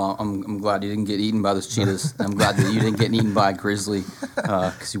 Well, I'm glad you didn't get eaten by those cheetahs. I'm glad that you didn't get eaten by a grizzly,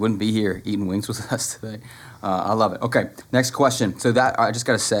 because you wouldn't be here eating wings with us today. I love it. Okay, next question. So that I just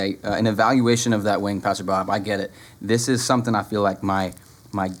got to say, an evaluation of that wing, Pastor Bob. I get it. This is something I feel like my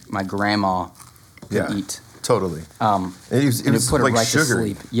grandma could eat. Totally. It was Put like it right sugar. to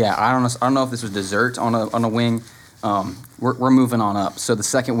sleep. Yeah, I don't know if this was dessert on a wing. We're moving on up. So the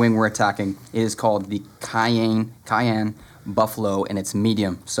second wing we're attacking is called the Cayenne Buffalo, and it's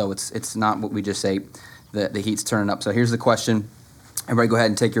medium. So it's not what we just ate. The heat's turning up. So here's the question. Everybody go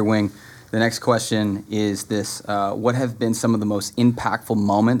ahead and take your wing. The next question is this. What have been some of the most impactful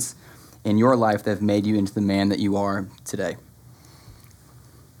moments in your life that have made you into the man that you are today?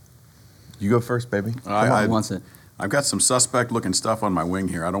 You go first, baby. Who wants it? I've got some suspect-looking stuff on my wing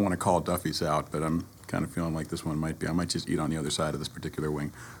here. I don't want to call Duffy's out, but I'm kind of feeling like this one might be. I might just eat on the other side of this particular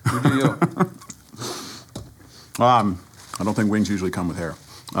wing. You do you. I don't think wings usually come with hair.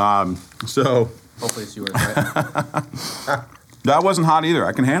 So Hopefully it's yours, right? that wasn't hot either.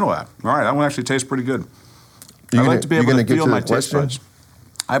 I can handle that. All right, that one actually tastes pretty good. You I gonna- like to be you able gonna to get feel to my the taste question? buds.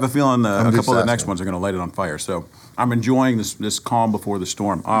 I have a feeling a I'm just couple of the next asking. ones are going to light it on fire. So I'm enjoying this calm before the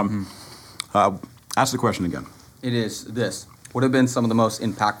storm. Ask the question again. It is this. What have been some of the most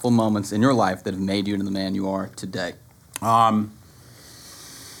impactful moments in your life that have made you into the man you are today? I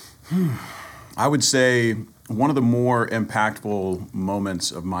would say one of the more impactful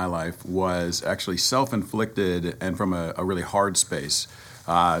moments of my life was actually self-inflicted and from a really hard space.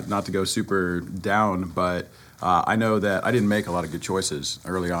 Not to go super down, but I know that I didn't make a lot of good choices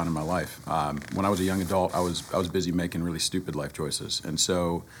early on in my life. When I was a young adult, I was busy making really stupid life choices, and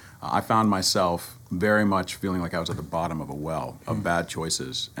so I found myself very much feeling like I was at the bottom of a well of bad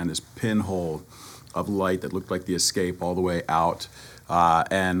choices and this pinhole of light that looked like the escape all the way out.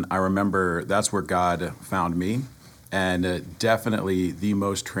 And I remember that's where God found me. And definitely the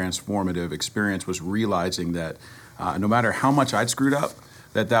most transformative experience was realizing that no matter how much I'd screwed up,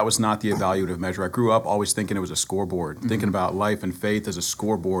 that was not the evaluative measure. I grew up always thinking it was a scoreboard, thinking about life and faith as a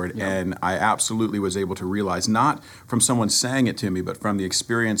scoreboard. Yeah. And I absolutely was able to realize, not from someone saying it to me, but from the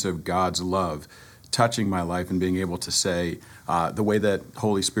experience of God's love touching my life and being able to say, the way that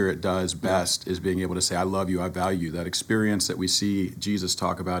Holy Spirit does best is being able to say, I love you, I value you. That experience that we see Jesus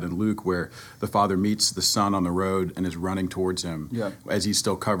talk about in Luke, where the Father meets the Son on the road and is running towards him as he's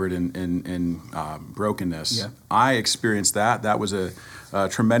still covered in brokenness. Yeah. I experienced that. That was a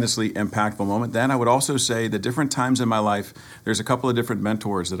tremendously impactful moment. Then I would also say that different times in my life, there's a couple of different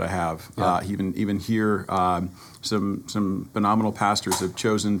mentors that I have. Even here, some phenomenal pastors have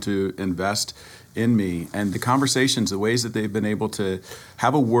chosen to invest in me, and the conversations, the ways that they've been able to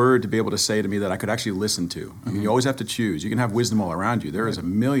have a word to be able to say to me that I could actually listen to. I mean, you always have to choose. You can have wisdom all around you. There is a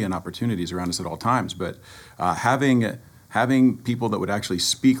million opportunities around us at all times, but having people that would actually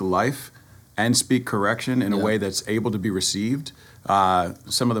speak life and speak correction in a way that's able to be received.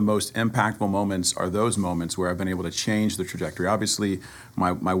 Some of the most impactful moments are those moments where I've been able to change the trajectory. Obviously,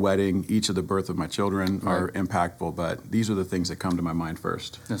 my wedding, each of the birth of my children are impactful, but these are the things that come to my mind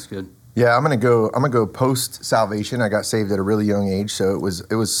first. That's good. Yeah, I'm gonna go post salvation. I got saved at a really young age, so it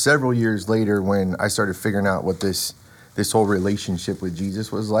was several years later when I started figuring out what this whole relationship with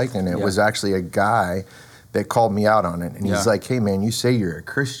Jesus was like, and it was actually a guy that called me out on it, and he's like, "Hey man, you say you're a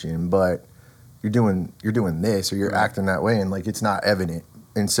Christian, but you're doing this or you're acting that way, and like it's not evident."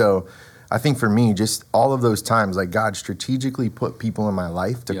 And so I think for me, just all of those times, like God strategically put people in my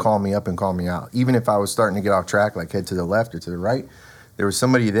life to call me up and call me out. Even if I was starting to get off track, like head to the left or to the right, there was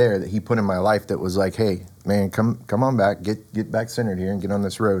somebody there that he put in my life that was like, hey, man, come on back, get back centered here and get on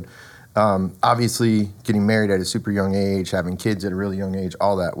this road. Obviously, getting married at a super young age, having kids at a really young age,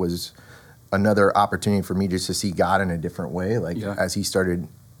 all that was another opportunity for me just to see God in a different way, like as he started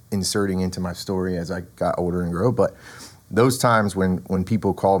inserting into my story as I got older and grow. But those times when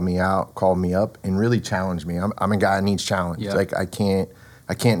people called me out, called me up, and really challenged me. I'm a guy that needs challenge. Like I can't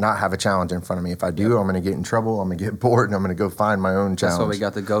not have a challenge in front of me. If I do, I'm going to get in trouble. I'm going to get bored, and I'm going to go find my own challenge. That's why we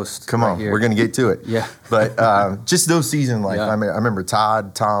got the ghost. Come on, here. we're going to get to it. Yeah. But just those seasons, like I remember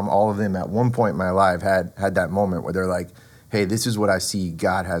Todd, Tom, all of them at one point in my life had that moment where they're like, hey, this is what I see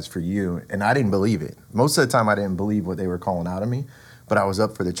God has for you. And I didn't believe it. Most of the time I didn't believe what they were calling out of me, but I was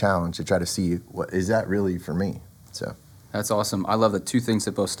up for the challenge to try to see what is that really for me. So that's awesome. I love the two things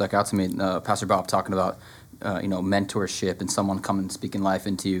that both stuck out to me. Pastor Bob talking about mentorship and someone coming and speaking life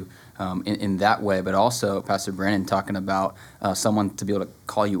into you in that way, but also Pastor Brandon talking about someone to be able to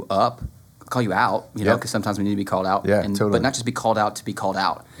call you up, call you out, you know, because sometimes we need to be called out, totally. But not just be called out to be called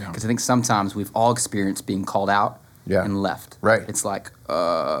out. Because I think sometimes we've all experienced being called out and left. Right. It's like,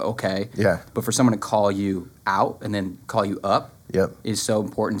 okay. Yeah. But for someone to call you out and then call you up is so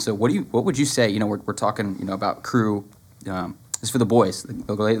important. So what would you say, we're talking, about crew, this is for the boys,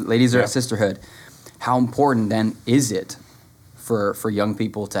 the ladies are at sisterhood. How important then is it for young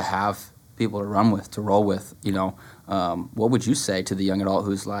people to have people to run with, to roll with, what would you say to the young adult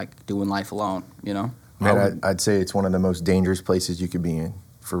who's like doing life alone, Man, I'd say it's one of the most dangerous places you could be in,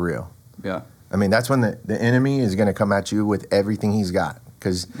 for real. Yeah. I mean, that's when the enemy is going to come at you with everything he's got.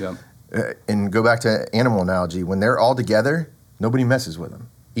 Because, and go back to animal analogy, when they're all together, nobody messes with them.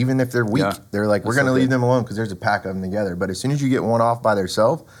 Even if they're weak, they're like, we're going to leave them alone because there's a pack of them together. But as soon as you get one off by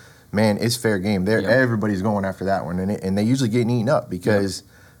themselves, man, it's fair game. Everybody's going after that one. And they usually get eaten up because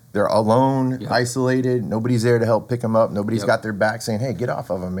they're alone, isolated. Nobody's there to help pick them up. Nobody's got their back saying, hey, get off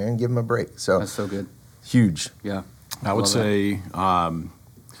of them, man. Give them a break. So that's so good. Huge. Yeah. I would say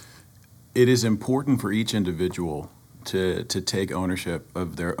it is important for each individual to take ownership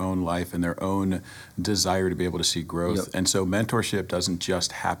of their own life and their own desire to be able to see growth. And so mentorship doesn't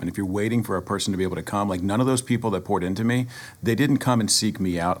just happen. If you're waiting for a person to be able to come, like none of those people that poured into me, they didn't come and seek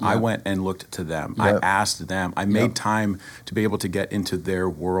me out. I went and looked to them. I asked them. I made time to be able to get into their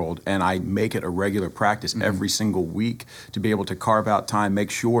world, and I make it a regular practice every single week to be able to carve out time, make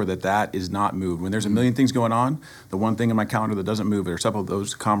sure that is not moved. When there's a million things going on, the one thing in my calendar that doesn't move are some of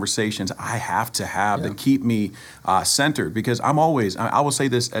those conversations I have to have that keep me centered, because I will say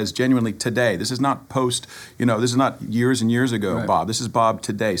this as genuinely today. This is not post, this is not years and years ago, Bob. This is Bob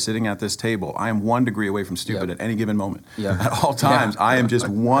today sitting at this table. I am 1 degree away from stupid at any given moment. At all times, I am just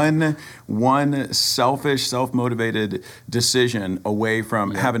one selfish, self-motivated decision away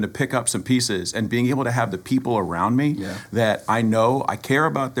from having to pick up some pieces and being able to have the people around me that I know, I care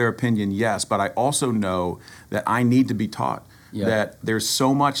about their opinion, yes, but I also know that I need to be taught. That there's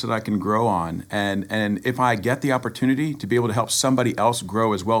so much that I can grow on, and if I get the opportunity to be able to help somebody else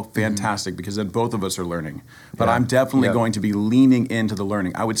grow as well, fantastic, because then both of us are learning. But I'm definitely going to be leaning into the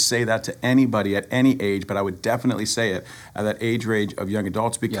learning. I would say that to anybody at any age, but I would definitely say it at that age range of young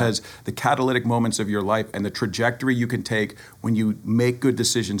adults, because the catalytic moments of your life and the trajectory you can take when you make good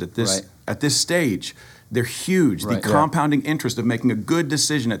decisions at this stage, they're huge. The compounding interest of making a good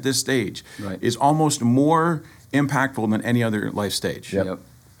decision at this stage is almost more impactful than any other life stage. Yep.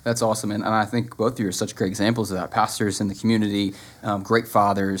 That's awesome. And I think both of you are such great examples of that. Pastors in the community, great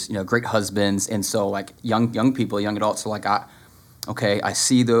fathers, great husbands. And so like young people, young adults are like, I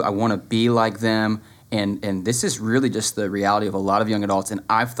see I want to be like them. And this is really just the reality of a lot of young adults. And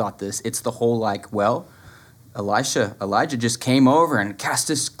I've thought this, it's the whole Elijah just came over and cast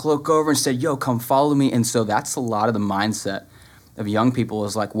his cloak over and said, yo, come follow me. And so that's a lot of the mindset of young people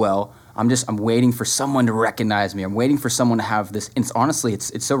is like, well, I'm waiting for someone to recognize me. I'm waiting for someone to have this. And honestly,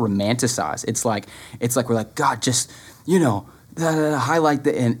 it's so romanticized. It's like we're like, God, just, highlight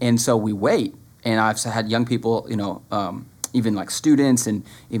the, and so we wait. And I've had young people, even like students and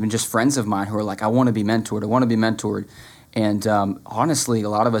even just friends of mine who are like, I want to be mentored. And honestly, a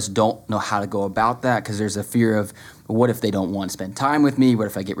lot of us don't know how to go about that because there's a fear of, what if they don't want to spend time with me? What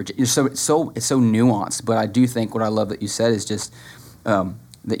if I get rejected? So it's so nuanced. But I do think what I love that you said is just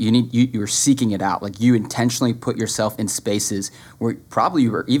that you're seeking it out. Like you intentionally put yourself in spaces where probably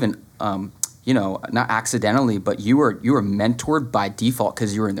you were even, not accidentally, but you were mentored by default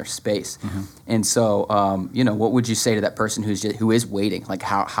because you were in their space. Mm-hmm. And so, what would you say to that person who is waiting? Like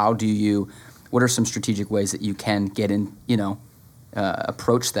what are some strategic ways that you can get in,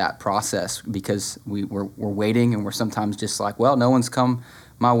 approach that process, because we're waiting, and we're sometimes just like, well, no one's come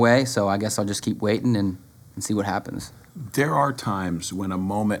my way, so I guess I'll just keep waiting and see what happens. There are times when a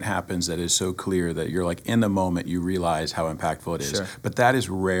moment happens that is so clear that you're like, in the moment you realize how impactful it is. Sure. But that is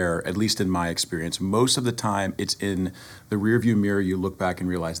rare, at least in my experience. Most of the time it's in the rearview mirror, you look back and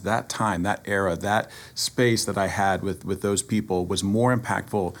realize that time, that era, that space that I had with those people was more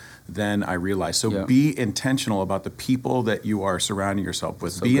impactful than I realized. So be intentional about the people that you are surrounding yourself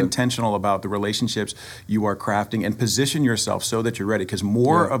with. Be intentional about the relationships you are crafting, and position yourself so that you're ready, because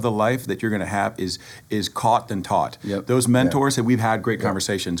more of the life that you're going to have is caught than taught. Those mentors that we've had great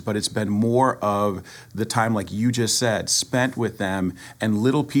conversations, but it's been more of the time, like you just said, spent with them, and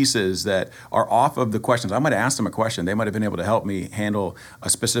little pieces that are off of the questions. I might have asked them a question. They might have been able to help me handle a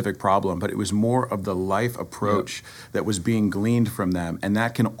specific problem, but it was more of the life approach that was being gleaned from them. And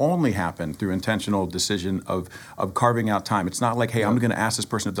that can only happen through intentional decision of carving out time. It's not like, hey, I'm going to ask this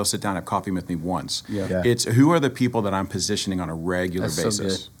person if they'll sit down and have coffee with me once. It's who are the people that I'm positioning on a regular basis. So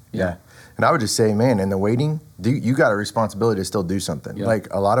good. Yeah. And I would just say, man, in the waiting, you got a responsibility to still do something.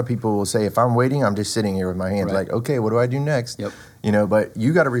 Like, a lot of people will say, if I'm waiting, I'm just sitting here with my hands like, okay, what do I do next? You know, but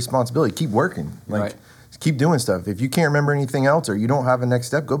you got a responsibility. Keep working. Like, keep doing stuff. If you can't remember anything else, or you don't have a next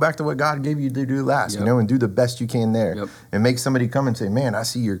step, go back to what God gave you to do last, you know, and do the best you can there. And make somebody come and say, man, I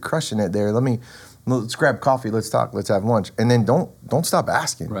see you're crushing it there. Let's grab coffee. Let's talk. Let's have lunch. And then don't stop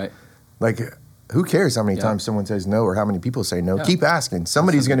asking. Like, who cares how many times someone says no, or how many people say no? Keep asking.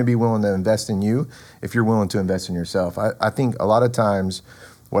 Somebody's going to be willing to invest in you if you're willing to invest in yourself. I think a lot of times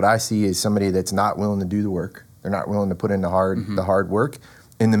what I see is somebody that's not willing to do the work. They're not willing to put in the hard work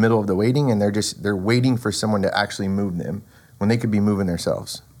in the middle of the waiting, and they're waiting for someone to actually move them when they could be moving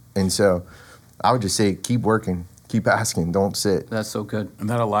themselves. And so I would just say, keep working. Keep asking. Don't sit. That's so good. And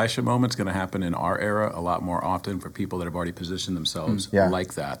that Elisha moment's going to happen in our era a lot more often for people that have already positioned themselves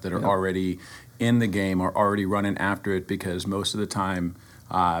like that are already in the game, are already running after it, because most of the time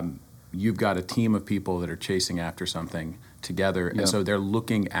you've got a team of people that are chasing after something together. And so they're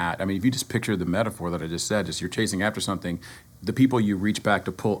looking at, I mean, if you just picture the metaphor that I just said, just you're chasing after something, the people you reach back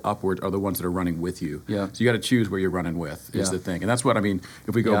to pull upward are the ones that are running with you. So you got to choose where you're running with is the thing. And that's what I mean,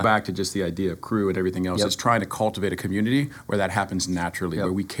 if we go back to just the idea of crew and everything else, it's trying to cultivate a community where that happens naturally,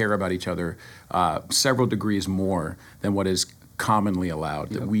 where we care about each other several degrees more than what is commonly allowed,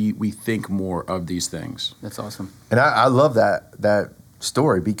 that we think more of these things. That's awesome. And I love that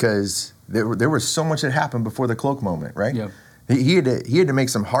story, because there was so much that happened before the cloak moment, right? He had to make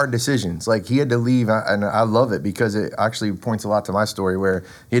some hard decisions. Like, he had to leave, and I love it because it actually points a lot to my story, where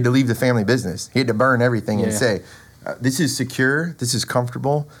he had to leave the family business. He had to burn everything and say, this is secure, this is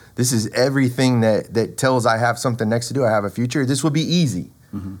comfortable, this is everything that tells I have something next to do, I have a future. This will be easy.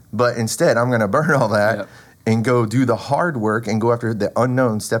 But instead, I'm going to burn all that and go do the hard work and go after the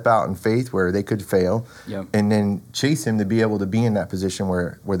unknown, step out in faith where they could fail, and then chase him to be able to be in that position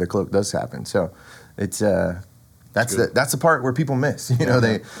where the cloak does happen. So it's that's the part where people miss. You know,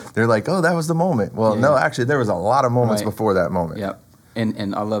 they're like, oh, that was the moment. Well, no, actually, there was a lot of moments before that moment.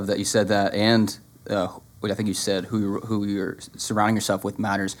 And I love that you said that, and what I think you said, who you're surrounding yourself with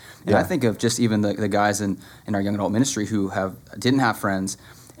matters. And I think of just even the guys in our young adult ministry who didn't have friends,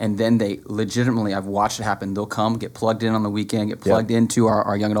 and then they legitimately, I've watched it happen. They'll come, get plugged in on the weekend, get plugged into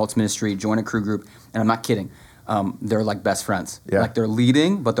our young adults ministry, join a crew group, and I'm not kidding. They're like best friends. Like, they're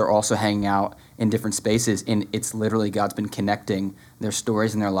leading, but they're also hanging out in different spaces, and it's literally God's been connecting their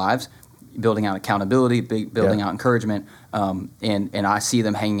stories and their lives, building out accountability, building out encouragement, and I see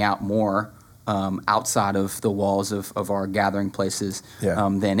them hanging out more outside of the walls of our gathering places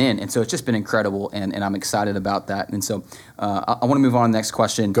than in. And so it's just been incredible, and I'm excited about that. And so I want to move on to the next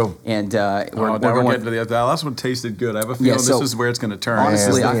question. Go. And we're getting to the last one tasted good. I have a feeling this is where it's going to turn.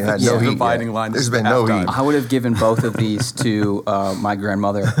 Honestly, the dividing line. There's been no heat. I would have given both of these to my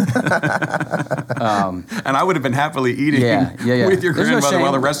grandmother. And I would have been happily eating with your grandmother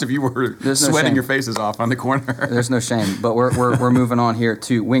while the rest of you were sweating your faces off on the corner. There's no shame. But we're moving on here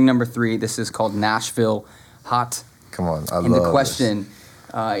to wing number 3. This is called Nashville Hot. Come on, I love And the question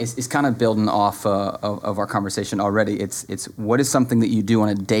is kind of building off of our conversation already. It's what is something that you do on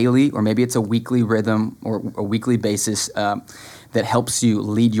a daily, or maybe it's a weekly rhythm or a weekly basis that helps you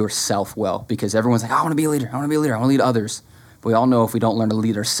lead yourself well? Because everyone's like, I want to be a leader. I want to be a leader. I want to lead others. But we all know if we don't learn to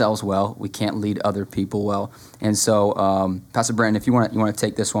lead ourselves well, we can't lead other people well. And so, Pastor Brandon, if you want to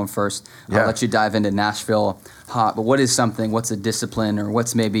take this one first, I'll let you dive into Nashville Hot. But what's a discipline, or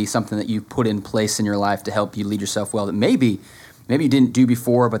what's maybe something that you put in place in your life to help you lead yourself well that maybe you didn't do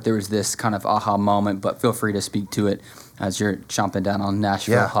before, but there was this kind of aha moment? But feel free to speak to it as you're chomping down on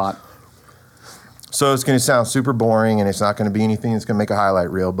Nashville Hot. So it's going to sound super boring, and it's not going to be anything that's going to make a highlight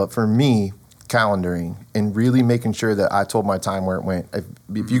reel. But for me, calendaring and really making sure that I told my time where it went.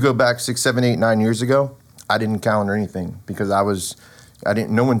 If you go back 6, 7, 8, 9 years ago, I didn't calendar anything because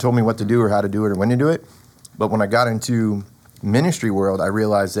no one told me what to do or how to do it or when to do it. But when I got into ministry world, I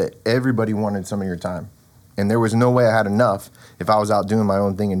realized that everybody wanted some of your time. And there was no way I had enough if I was out doing my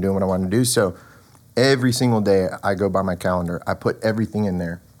own thing and doing what I wanted to do. So every single day I go by my calendar. I put everything in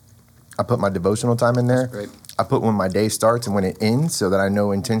there. I put my devotional time in there. Great. I put when my day starts and when it ends so that I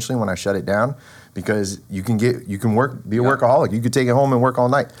know intentionally when I shut it down, because you can be a workaholic. You could take it home and work all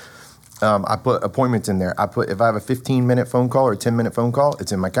night. I put appointments in there. If I have a 15-minute phone call or a 10-minute phone call,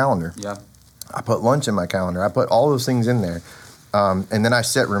 it's in my calendar. Yeah. I put lunch in my calendar. I put all those things in there. And then I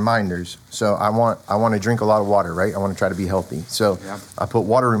set reminders. So I want to drink a lot of water, right? I want to try to be healthy. So I put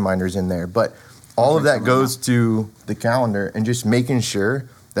water reminders in there. But all of that goes to the calendar and just making sure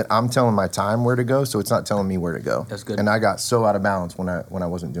that I'm telling my time where to go, so it's not telling me where to go. That's good. And I got so out of balance when I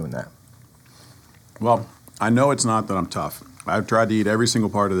wasn't doing that. Well, I know it's not that I'm tough. I've tried to eat every single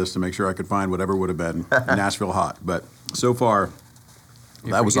part of this to make sure I could find whatever would have been Nashville hot. But so far,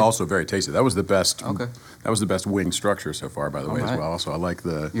 that was also very tasty. That was the best. Okay. That was the best wing structure so far, by the way, as well. So I like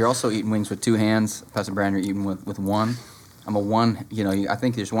the. You're also eating wings with 2 hands. Pastor Brandon, you're eating with one. I'm a one. I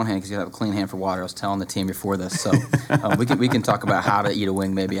think there's one hand because you have a clean hand for water. I was telling the team before this, so we can talk about how to eat a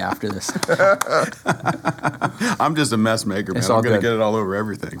wing maybe after this. I'm just a mess maker, man. It's I'm all going to good. get it all over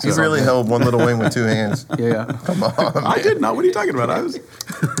everything. He really held one little wing with 2 hands. Yeah. Come on. I did not. What are you talking about? I was.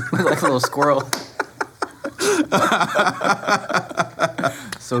 Like a little squirrel.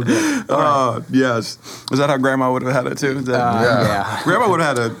 So good. Oh, yes. Is that how Grandma would have had it too? Is that, Yeah. Grandma would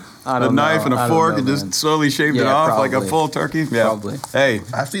have had a knife and a fork and just slowly shaved it off like a full turkey. Yeah. Probably. Hey,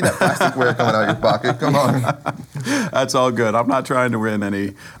 I see that plasticware coming out of your pocket. Come on. that's all good. I'm not trying to win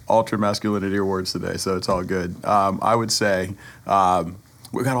any ultra masculinity awards today, so it's all good. I would say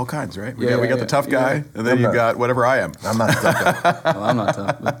we got all kinds, right? We got the tough guy, and then you got whatever I am. I'm not a tough guy. Well, I'm not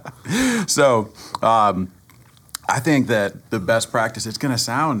tough. But So I think that the best practice, it's going to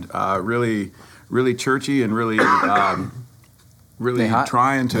sound really, really churchy and really, really hot?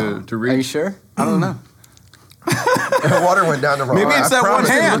 trying to reach. are you sure? I don't know. The water went down the wrong. Maybe it's that one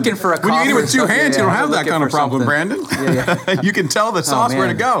hand. looking for a when you eat it with coffee two or something, hands, you don't have that looking kind of for problem, something. Brandon. You can tell the sauce where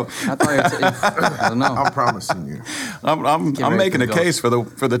to man. go. I thought I don't know. I'm promising you. I'm ready making for a the case for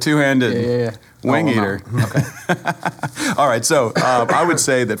the two-handed wing eater. Okay. All right, so I would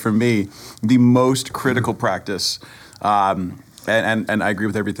say that for me, the most critical practice, and I agree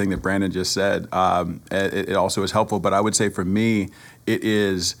with everything that Brandon just said. It also is helpful, but I would say for me, it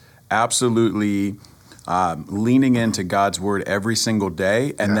is absolutely leaning into God's word every single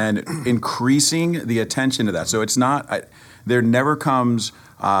day, and then increasing the attention to that. So it's not. There never comes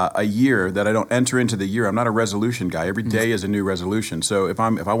a year that I don't enter into the year. I'm not a resolution guy. Every day is a new resolution. So if I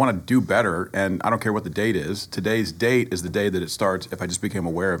want to do better, and I don't care what the date is, today's date is the day that it starts. If I just became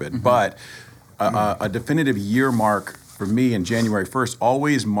aware of it, but a definitive year mark for me in January 1st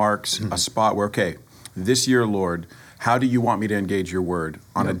always marks a spot where, okay, this year, Lord, how do you want me to engage your word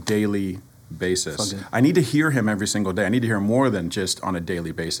on a daily basis? I need to hear him every single day. I need to hear more than just on a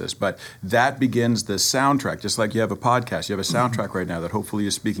daily basis. But that begins the soundtrack. Just like you have a podcast, you have a soundtrack right now that hopefully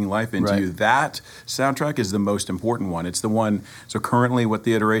is speaking life into you. That soundtrack is the most important one. It's the one. So currently what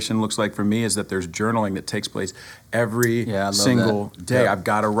the iteration looks like for me is that there's journaling that takes place every single day. I've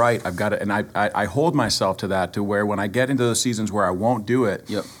got to write. I've got to, and I hold myself to that, to where when I get into those seasons where I won't do it,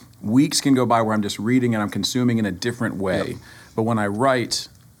 weeks can go by where I'm just reading and I'm consuming in a different way. But when I write,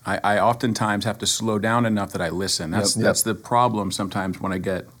 I oftentimes have to slow down enough that I listen. That's the problem sometimes when I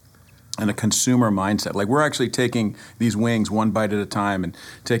get in a consumer mindset. Like, we're actually taking these wings one bite at a time and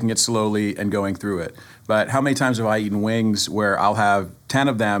taking it slowly and going through it. But how many times have I eaten wings where I'll have 10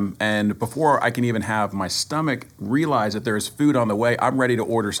 of them, and before I can even have my stomach realize that there's food on the way, I'm ready to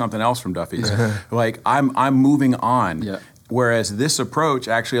order something else from Duffy's. Like, I'm moving on. Whereas this approach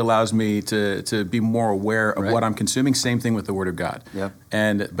actually allows me to be more aware of what I'm consuming. Same thing with the Word of God.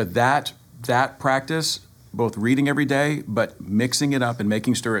 But that practice, both reading every day, but mixing it up and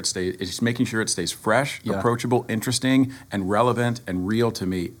making sure it stays fresh, approachable, interesting, and relevant and real to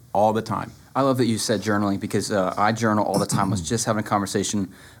me all the time. I love that you said journaling, because I journal all the time. I was just having a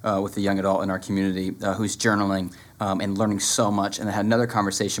conversation with a young adult in our community who's journaling and learning so much, and I had another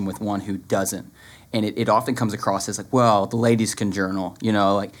conversation with one who doesn't. And it often comes across as like, well, the ladies can journal, and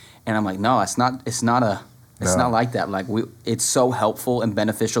I'm like, no, it's not like that. Like, it's so helpful and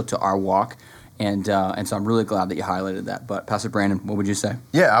beneficial to our walk. And so I'm really glad that you highlighted that. But Pastor Brandon, what would you say?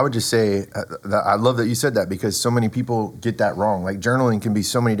 Yeah, I would just say that I love that you said that because so many people get that wrong. Like journaling can be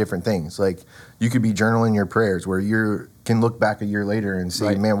so many different things. Like you could be journaling your prayers where you can look back a year later and say,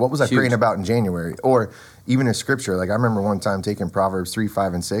 Right. man, what was I Huge. praying about in January? Or even a scripture. Like I remember one time taking Proverbs 3,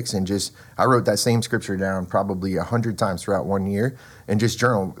 5, and 6 and just, I wrote that same scripture down probably 100 times throughout one year and just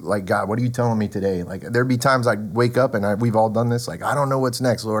journal. Like, God, what are you telling me today? Like there'd be times I'd wake up and we've all done this. Like, I don't know what's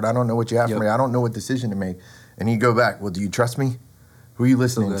next, Lord. I don't know what you have for me. I don't know what decision to make. And he'd go back, well, do you trust me? Who are you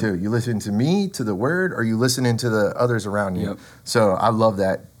listening to? You listening to me, to the word, or are you listening to the others around you? Yep. So I love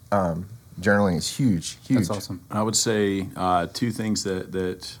that. Journaling is huge. That's awesome. I would say two things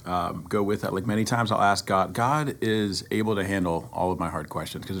that go with that. Like many times I'll ask God, God is able to handle all of my hard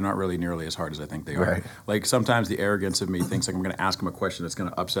questions because they're not really nearly as hard as I think they are. Right. Like sometimes the arrogance of me thinks like I'm going to ask him a question that's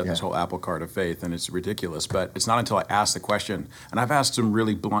going to upset this whole apple cart of faith, and it's ridiculous. But it's not until I ask the question, and I've asked some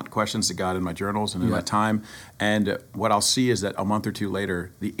really blunt questions to God in my journals and in my time, and what I'll see is that a month or two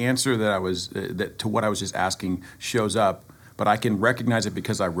later, the answer that I was to what I was just asking shows up. But I can recognize it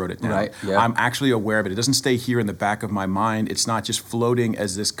because I wrote it down. Right, yeah. I'm actually aware of it. It doesn't stay here in the back of my mind. It's not just floating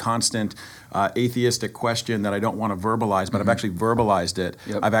as this constant atheistic question that I don't want to verbalize, but I've actually verbalized it.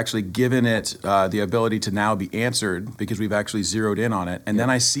 Yep. I've actually given it the ability to now be answered because we've actually zeroed in on it. And then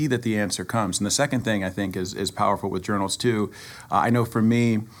I see that the answer comes. And the second thing I think is powerful with journals too. I know for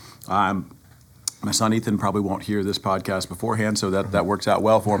me, my son Ethan probably won't hear this podcast beforehand, so that works out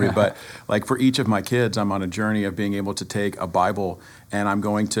well for me. But like for each of my kids, I'm on a journey of being able to take a Bible, and I'm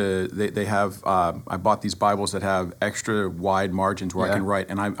going to. They have. I bought these Bibles that have extra wide margins where I can write,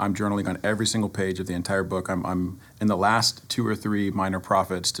 and I'm journaling on every single page of the entire book. I'm in the last 2 or 3 minor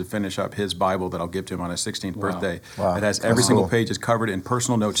prophets to finish up his Bible that I'll give to him on his 16th birthday. Wow. It has every single page is covered in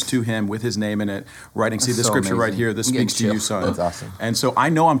personal notes to him with his name in it, writing. See the so scripture right amazing. here. This I'm getting speaks to you, chills. son. That's awesome. And so I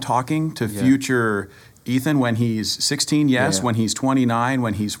know I'm talking to future Ethan when he's 16, yes, when he's 29,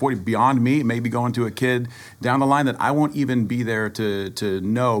 when he's 40, beyond me, maybe going to a kid down the line that I won't even be there to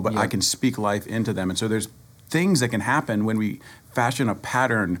know, but I can speak life into them. And so there's things that can happen when we fashion a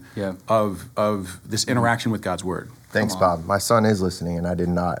pattern of this interaction with God's word. Thanks, Bob. My son is listening, and I did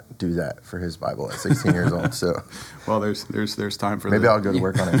not do that for his Bible at 16 years old. So Well, there's time for maybe that. I'll go to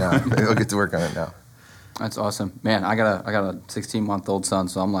work on it now. Maybe I'll get to work on it now. That's awesome. Man, I got a 16-month-old son,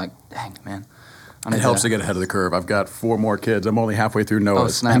 so I'm like, dang, man. It helps to get ahead of the curve. I've got 4 more kids. I'm only halfway through Oh,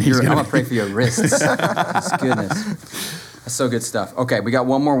 Noah's. snap. and he's I'm gonna going to pray for your wrists. Goodness. That's so good stuff. Okay, we got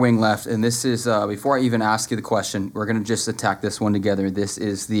one more wing left, and this is, before I even ask you the question, we're going to just attack this one together. This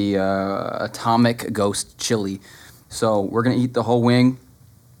is the Atomic Ghost Chili. So we're going to eat the whole wing,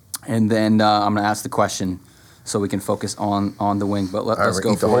 and then I'm going to ask the question so we can focus on the wing. But let's we're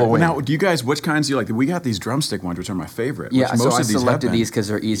go eat the for whole it. wing. Now, do you guys, which kinds do you like? We got these drumstick ones, which are my favorite. Yeah, which so most I of these have selected been. these because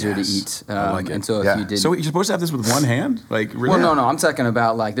they're easier to eat. I like it. And so if Yeah. you did... So you're supposed to have this with one hand? Like, really? Well, no, I'm talking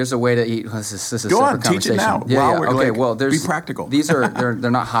about like there's a way to eat. This is a Go separate on, teach it conversation. now. Yeah, While we're, okay, like, well, be there's practical. These are they're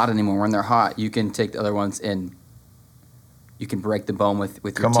not hot anymore. When they're hot, you can take the other ones and you can break the bone with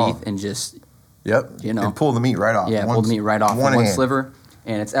your Come on. teeth and just Yep. You know. And pull the meat right off. pull the meat right off One in one hand. sliver,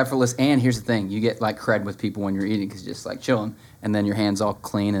 and it's effortless. And here's the thing: you get like cred with people when you're eating because you're just like chilling, and then your hands all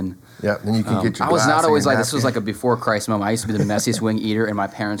clean and. Yep. Then you can get your. I was glass not and always your like this. Was like napkin. a before Christ moment. I used to be the messiest wing eater, and my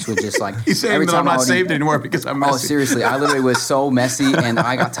parents would just like He's saying every that time I'm not I would saved eat- anymore because I'm Oh, messy. seriously, I literally was so messy, and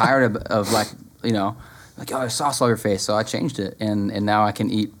I got tired of like, you know, like, oh, there's sauce all over your face. So I changed it, and now I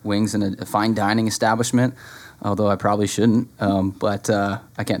can eat wings in a fine dining establishment, although I probably shouldn't, but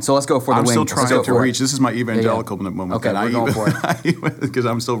I can. So let's go for the I'm wing. still Let's trying go to for it. reach. This is my evangelical moment. Okay, and we're going for it. Because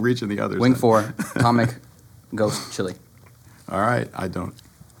I'm still reaching the others. Wing 4, Atomic Ghost Chili. All right, I don't.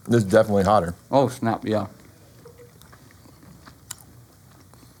 This is definitely hotter. Oh, snap, yeah.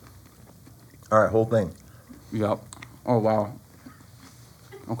 All right, whole thing. Yep. Oh, wow.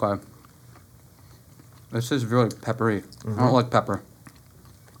 Okay. This is really peppery. I don't like pepper.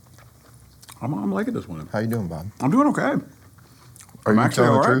 I'm liking this one. How you doing, Bob? I'm doing okay. Are I'm you actually telling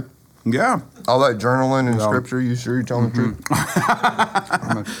all the right. truth? Yeah. All that journaling and Yeah. scripture, you sure you're telling the truth?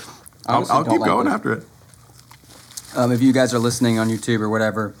 I'll keep going after it. If you guys are listening on YouTube or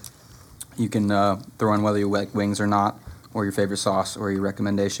whatever, you can throw in whether you like wings or not, or your favorite sauce, or your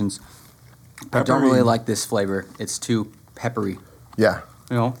recommendations. I don't really like this flavor. It's too peppery. Yeah.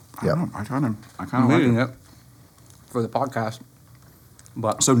 You know, Yep. I kind of I'm like eating it. it for the podcast.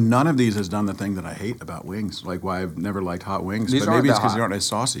 But So none of these has done the thing that I hate about wings, like why I've never liked hot wings. These But aren't maybe it's that because hot. they aren't as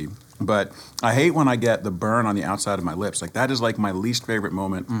saucy. But I hate when I get the burn on the outside of my lips. Like that is like my least favorite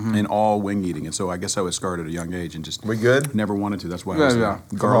moment in all wing eating. And so I guess I was scarred at a young age and just We good? never wanted to. That's why Yeah, I was yeah.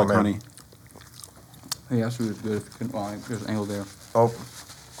 garlic Come on, man. honey. yeah, that's really good. If you can, there's an angle there. Oh,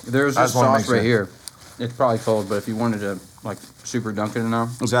 There's I this just wanna sauce make right sure. here. It's probably cold, but if you wanted to like super dunk it in there,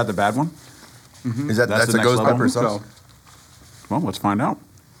 Was that the bad one? Is that That's that's the a next ghost level? pepper sauce? so Well, let's find out.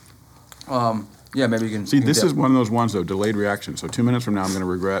 yeah, maybe you can See, you can this dip. is one of those ones though, delayed reaction. So 2 minutes from now, I'm going to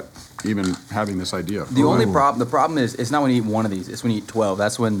regret even having this idea. The only problem is it's not when you eat one of these. It's when you eat 12.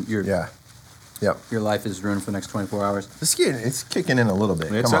 That's when Yeah. Yep. your life is ruined for the next 24 hours. It's kicking in a little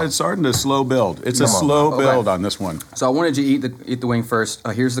bit. It's, Come on. it's starting to slow build. It's a Come on. slow Okay. build on this one. So I wanted you to eat the wing first.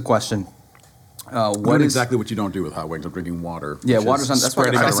 Here's the question. What What is exactly what you don't do with hot wings? I'm drinking water. Yeah, which water's is on- that's why I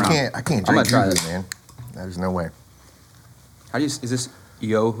spreading got it it I around. can't. I can't I'm gonna drink try yoo this. man. There's no way. How do you? Is this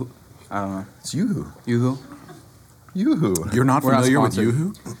yo? I don't know. It's yoo-hoo. Yoo-hoo? Yoo-hoo. You're not We're not familiar with sponsored.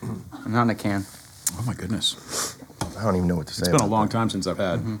 Yoo-hoo? Not in a can. Oh my goodness. I don't even know what to say. It's been a about long that. time since I've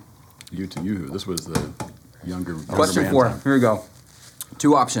had Yoo-hoo. This was the younger Question man 4. time. Here we go.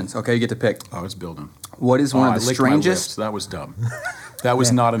 2 options. Okay, you get to pick. Oh, it's building. What is one Oh, of the I licked my strangest? lips. That was dumb. That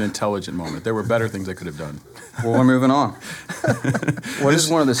was not an intelligent moment. There were better things I could have done. Well, we're moving on. What is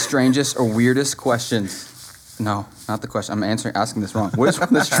one of the strangest or weirdest questions? No, not the question. I'm asking this wrong. What is one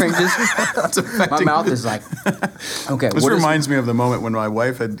of the strangest? My mouth is like. Okay. This what is- reminds me of the moment when my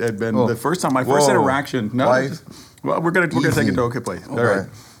wife had been Oh. the first time, my first Whoa. interaction. No, Wife? well, we're gonna take Easy. it to okay place. All Okay. right.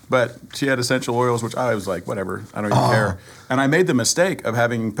 But she had essential oils, which I was like, whatever, I don't even care. And I made the mistake of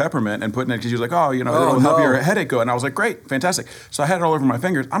having peppermint and putting it, because she was like, oh, it'll help no. your headache go. And I was like, great, fantastic. So I had it all over my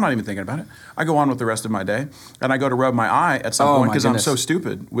fingers. I'm not even thinking about it. I go on with the rest of my day, and I go to rub my eye at some Oh, point my because I'm goodness. so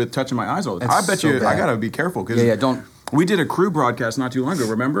stupid with touching my eyes all the time. That's I bet so you, I bad. gotta be careful. 'Cause Yeah, don't. We did a crew broadcast not too long ago,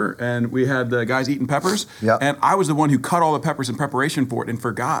 remember? And we had the guys eating peppers. Yep. And I was the one who cut all the peppers in preparation for it and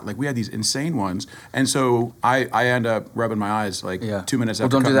forgot. Like, we had these insane ones. And so I end up rubbing my eyes like Yeah. 2 minutes Well,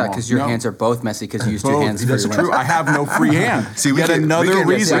 after don't do cutting that them all. because your No. hands are both messy because you used your Both. hands. for That's your true. wings. I have no free hand. See, we Yet can, another we can,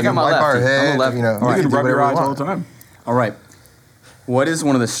 reason. I got my wipe left. our I'm a head, left. you know, All right. You can do rub your whatever eyes we all want. the time. All right. What is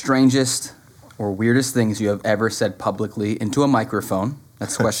one of the strangest or weirdest things you have ever said publicly into a microphone?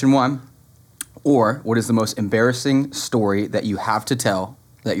 That's question 1. Or what is the most embarrassing story that you have to tell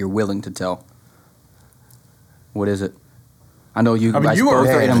that you're willing to tell? What is it? I know you I mean, guys you both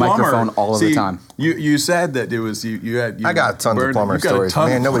are are in a plumber. microphone all of See, the time. You said that it was you had. You I got tons of burned- plumber you got a stories. ton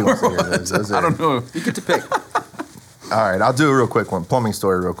Man, of nobody wants to hear plumber those. Those I are- don't know. You get to pick. All right, I'll do a real quick one. Plumbing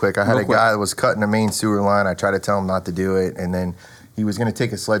story, real quick. I had Real a quick. guy that was cutting a main sewer line. I tried to tell him not to do it, and then he was going to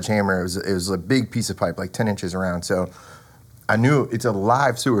take a sledgehammer. It was a big piece of pipe, like 10 inches around. So I knew it's a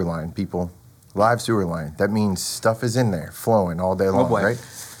live sewer line, people. Live sewer line. That means stuff is in there, flowing all day long, boy. right?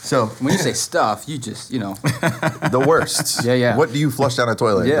 So When you say stuff, you just, the worst. Yeah, yeah. What do you flush down a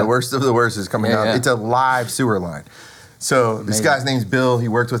toilet? Yeah. The worst of the worst is coming Yeah, down. yeah. It's a live sewer line. So this Amazing. guy's name's Bill. He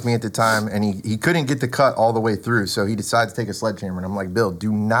worked with me at the time, and he couldn't get the cut all the way through. So he decided to take a sledgehammer. And I'm like, Bill,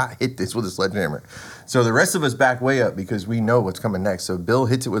 do not hit this with a sledgehammer. So the rest of us back way up because we know what's coming next. So Bill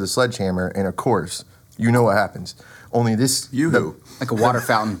hits it with a sledgehammer, and of course, you know what happens. Only this, Yoo-hoo. like a water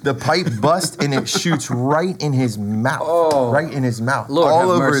fountain. the pipe busts and it shoots right in his mouth. Oh. Right in his mouth. Lord all have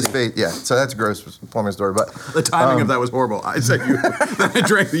over his mercy. face. Yeah. So that's a gross plumbing story. But The timing of that was horrible. I said you, then I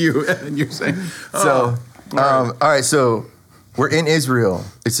drank the you, and you're saying. So, Oh, all right. So we're in Israel.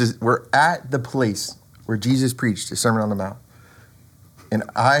 We're at the place where Jesus preached the Sermon on the Mount, and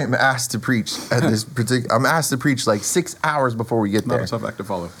I am asked to preach at this particular. I'm asked to preach like 6 hours before we get not there, a tough act to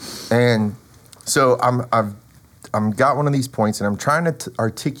follow. and so I'm got one of these points, and I'm trying to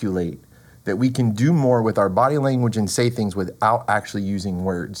articulate that we can do more with our body language and say things without actually using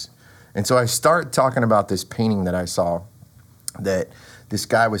words. And so I start talking about this painting that I saw that this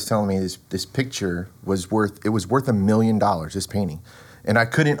guy was telling me this picture was worth $1 million, this painting. And I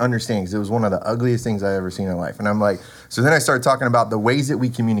couldn't understand because it was one of the ugliest things I ever seen in life. And I'm like, so then I started talking about the ways that we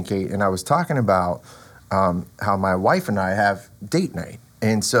communicate. And I was talking about how my wife and I have date night.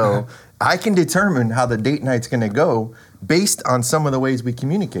 And so I can determine how the date night's gonna go based on some of the ways we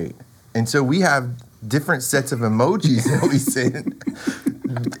communicate. And so we have different sets of emojis that we send.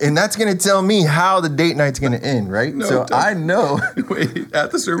 And that's gonna tell me how the date night's gonna end, right? No, so don't. I know. Wait,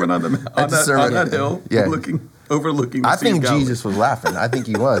 at the Sermon on the Mount, on, the that, Sermon- on that hill, yeah. overlooking the I Sea think of Galilee. Jesus was laughing. I think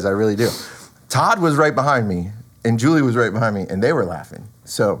he was. I really do. Todd was right behind me, and Julie was right behind me, and they were laughing.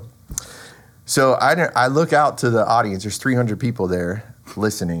 So I look out to the audience. There's 300 people there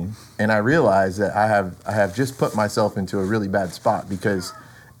listening, and I realize that I have just put myself into a really bad spot because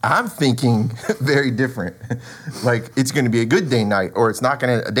I'm thinking very different. Like it's going to be a good date night, or it's not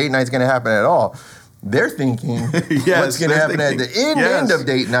going to. A date night's going to happen at all. They're thinking what's going to they're happen at the thinking- end yes, of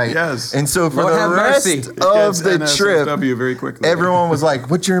date night. yes. And so for Lord the have rest mercy. of Gets the trip, NSFW very quickly. everyone was like,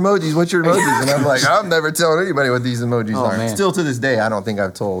 "What's your emojis? What's your emojis?" And I'm like, "I'm never telling anybody what these emojis Oh, are." man. Still to this day, I don't think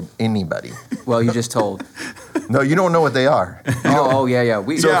I've told anybody. Well, you just told. No, you don't know what they are. Oh, yeah. So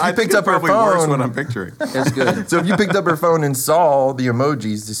if you I think picked it's up her probably worse phone- what I'm picturing. That's good. So if you picked up her phone and saw the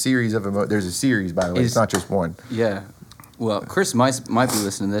emojis, the series of emojis, there's a series, by the way. Is- It's not just one. Yeah. Well, Chris might be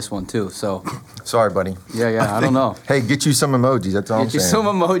listening to this one too. So Sorry, buddy. yeah. I don't know. Hey, get you some emojis. That's all Get I'm you saying. some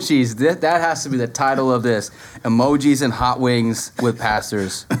emojis. That has to be the title of this. Emojis and hot wings with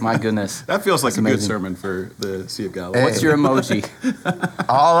pastors. My goodness. That feels like That's a good amazing. sermon for the Sea of Galilee. What's your emoji?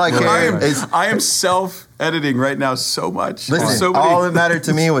 All I care is I am self-editing right now so much. listen. so many. All that mattered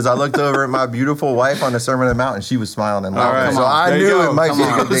to me was I looked over at my beautiful wife on the Sermon on the Mount, and she was smiling and laughing. right. So Come on. I There you knew go. it might Come be a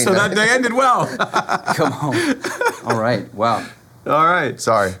on. good date. So night. that day ended well. Come on. All right. Wow. All right.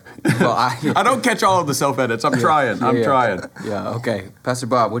 Sorry. Well, I don't catch all of the self-edits. I'm trying. I'm yeah. trying. Yeah. Okay. Pastor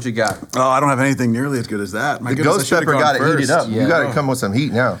Bob, what you got? Oh, I don't have anything nearly as good as that. My The goodness, I ghost should've pepper gone got to heat it first. up. Yeah. You got to come with some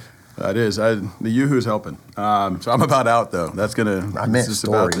heat now. That is. The Yoo-hoo's helping. So I'm about out, though. That's going to... I meant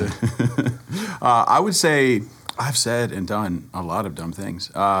story. I would say I've said and done a lot of dumb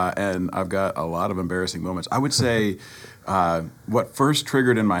things. And I've got a lot of embarrassing moments. I would say what first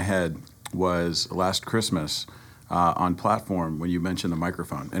triggered in my head was last Christmas on platform when you mentioned the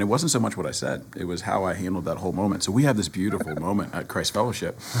microphone. And it wasn't so much what I said. It was how I handled that whole moment. So we have this beautiful moment at Christ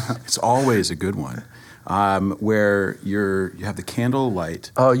Fellowship. It's always a good one. Where you have the candle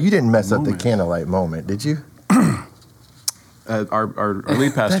light. Oh, you didn't mess up the Moment. candlelight moment, did you? Our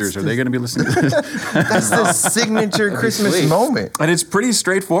lead pastors, are they going to be listening to this? That's the signature Christmas sweet. moment. And it's pretty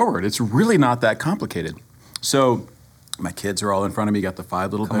straightforward. It's really not that complicated. So my kids are all in front of me. Got the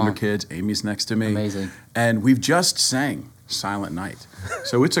 5 little Bender on. kids. Amy's next to me. Amazing. And we've just sang Silent Night.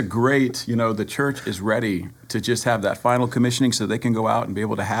 So it's a great, the church is ready to just have that final commissioning so they can go out and be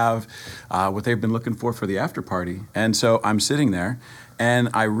able to have what they've been looking for the after party. And so I'm sitting there and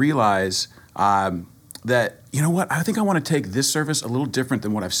I realize that, you know what, I think I want to take this service a little different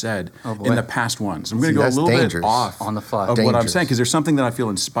than what I've said boy. in the past ones. I'm going See, to go a that's little dangerous. bit off On the fly. of what I'm Dangerous. saying because there's something that I feel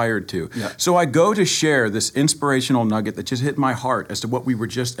inspired to. Yeah. So I go to share this inspirational nugget that just hit my heart as to what we were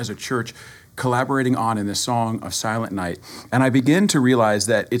just as a church collaborating on in this song of Silent Night. And I begin to realize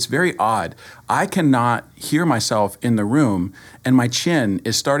that it's very odd. I cannot hear myself in the room and my chin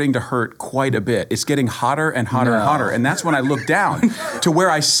is starting to hurt quite a bit. It's getting hotter and hotter and hotter. And that's when I look down to where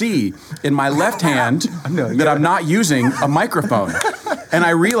I see in my left hand that I'm not using a microphone. And I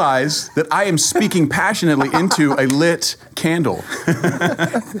realize that I am speaking passionately into a lit candle.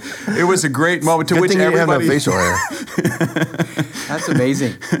 It was a great moment to Good which thing you didn't have no everybody... facial hair. That's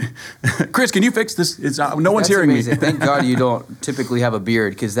amazing. Chris, can you fix this? No one's That's hearing amazing. me. Thank God you don't typically have a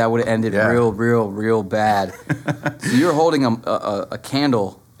beard because that would have ended Yeah. real bad. So you're holding a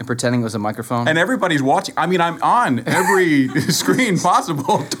candle and pretending it was a microphone. And everybody's watching. I mean, I'm on every screen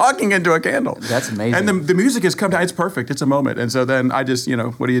possible talking into a candle. That's amazing. And the music has come down. It's perfect. It's a moment. And so then I just,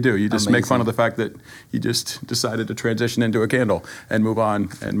 what do? You just make fun Amazing. of the fact that you just decided to transition into a candle and move on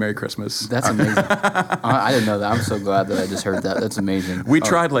and Merry Christmas. That's amazing. I didn't know that. I'm so glad that I just heard that. That's amazing. We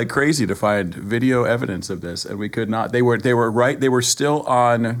tried like crazy to find video evidence of this, and we could not. They were right. They were still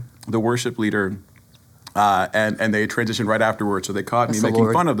on the worship leader, and they transitioned right afterwards. So they caught me That's the making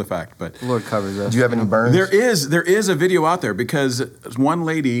Lord. fun of the fact. But The Lord covers us. Do you have any burns? there is a video out there because one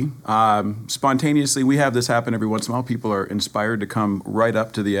lady spontaneously, we have this happen every once in a while. People are inspired to come right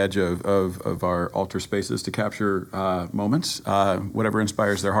up to the edge of our altar spaces to capture moments, whatever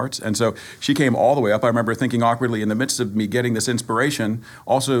inspires their hearts. And so she came all the way up. I remember thinking awkwardly in the midst of me getting this inspiration,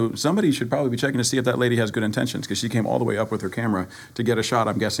 also somebody should probably be checking to see if that lady has good intentions because she came all the way up with her camera to get a shot,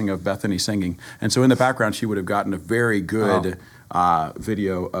 I'm guessing, of Bethany singing. And so in the background, she would have gotten a very good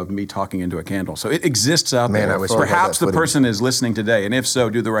video of me talking into a candle. So it exists out Man, there. I wish I had Perhaps that the footage. person is listening today, and if so,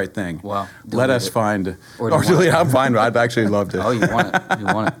 do the right thing. Wow. Let Delete us it. find. Or do you want delete it? I'm fine. I'd actually love to. Oh, you want it. You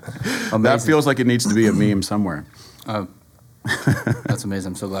want it. Amazing. That feels like it needs to be a meme somewhere. That's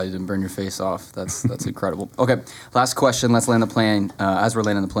amazing. I'm so glad you didn't burn your face off. That's incredible. Okay, last question. Let's land the plane. As we're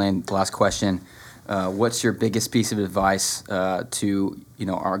landing the plane, the last question. What's your biggest piece of advice to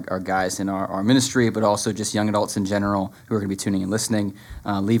our guys in our ministry, but also just young adults in general who are going to be tuning and listening?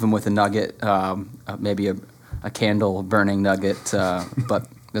 Leave them with a nugget, maybe a candle burning nugget, but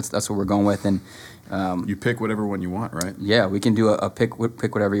that's what we're going with. And You pick whatever one you want, right? yeah, we can do a pick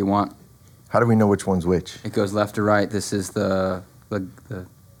whatever you want. How do we know which one's which? It goes left to right. This is the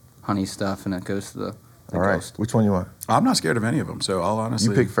honey stuff, and it goes to the All right. ghost. Which one you want? I'm not scared of any of them, so I'll honestly.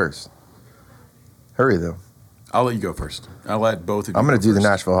 You pick first. Hurry, though. I'll let you go first. I'll let both of you. I'm going go to do the first.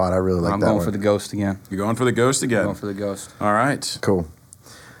 Nashville Hot. I really like I'm that going one. for the ghost again. You're going for the ghost I'm again. going for the ghost. All right. Cool.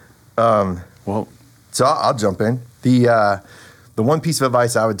 Well, So I'll jump in. The the one piece of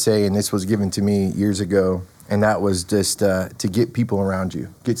advice I would say, and this was given to me years ago, and that was just to get people around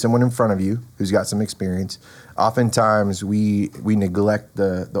you. Get someone in front of you who's got some experience. Oftentimes, we neglect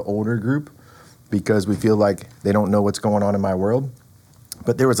the older group because we feel like they don't know what's going on in my world.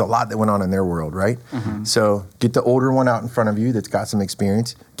 But there was a lot that went on in their world, right? So get the older one out in front of you that's got some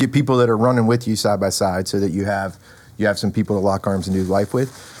experience. Get people that are running with you side by side so that you have some people to lock arms and do life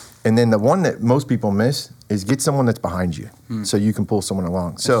with. And then the one that most people miss is get someone that's behind you so you can pull someone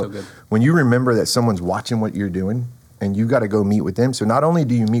along. So when you remember that someone's watching what you're doing and you got to go meet with them. So not only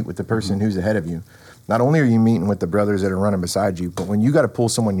do you meet with the person who's ahead of you, not only are you meeting with the brothers that are running beside you, but when you got to pull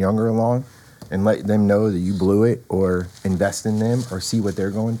someone younger along and let them know that you blew it or invest in them or see what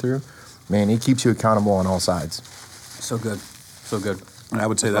they're going through, man, it keeps you accountable on all sides. So good. So good. And I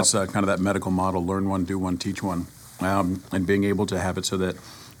would say that's kind of that medical model: learn one, do one, teach one, and being able to have it so that,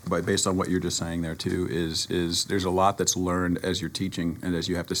 but based on what you're just saying there too, is there's a lot that's learned as you're teaching and as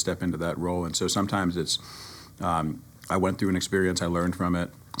you have to step into that role. And so sometimes it's, I went through an experience, I learned from it,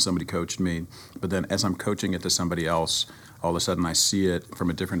 somebody coached me, but then as I'm coaching it to somebody else, all of a sudden I see it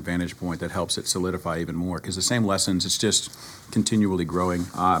from a different vantage point that helps it solidify even more. Because the same lessons, it's just continually growing.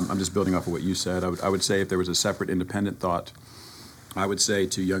 I'm just building off of what you said. I would say if there was a separate independent thought, I would say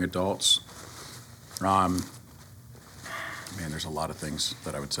to young adults, man, there's a lot of things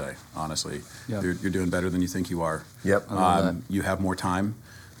that I would say, honestly. Yeah. You're doing better than you think you are. Yep. You have more time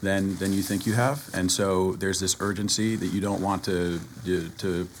than you think you have. And so there's this urgency that you don't want to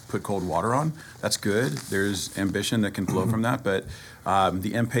put cold water on. That's good. There's ambition that can flow from that. But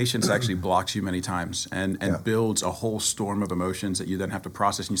the impatience actually blocks you many times and builds a whole storm of emotions that you then have to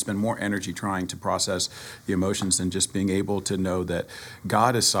process. And you spend more energy trying to process the emotions than just being able to know that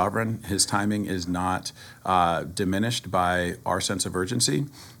God is sovereign. His timing is not diminished by our sense of urgency.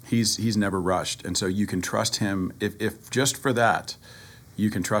 He's never rushed. And so you can trust him if just for that, you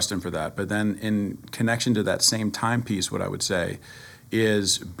can trust him for that. But then in connection to that same timepiece, what I would say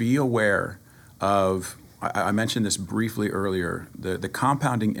is be aware of, I mentioned this briefly earlier, the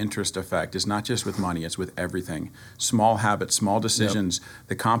compounding interest effect is not just with money, it's with everything. Small habits, small decisions,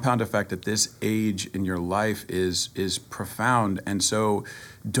 the compound effect at this age in your life is profound. And so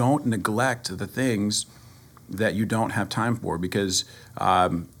don't neglect the things that you don't have time for, because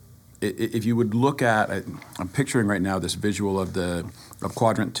if you would look at, I'm picturing right now this visual of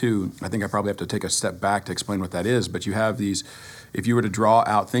quadrant 2. I think I probably have to take a step back to explain what that is, but you have these, if you were to draw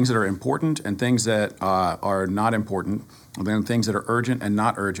out things that are important and things that are not important, and then things that are urgent and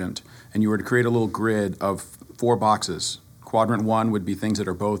not urgent, and you were to create a little grid of 4 boxes. Quadrant 1 would be things that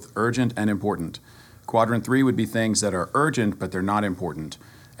are both urgent and important. Quadrant 3 would be things that are urgent, but they're not important.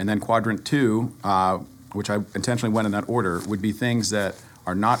 And then quadrant 2, which I intentionally went in that order, would be things that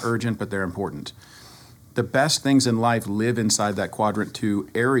are not urgent, but they're important. The best things in life live inside that quadrant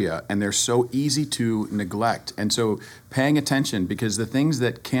 2 area, and they're so easy to neglect. And so paying attention, because the things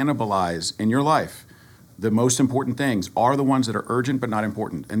that cannibalize in your life, the most important things, are the ones that are urgent but not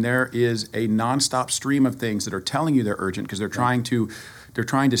important. And there is a nonstop stream of things that are telling you they're urgent because they're trying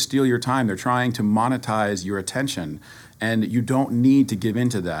to steal your time. They're trying to monetize your attention, and you don't need to give in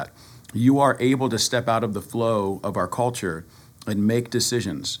to that. You are able to step out of the flow of our culture and make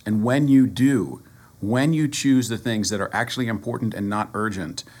decisions. And when you do, when you choose the things that are actually important and not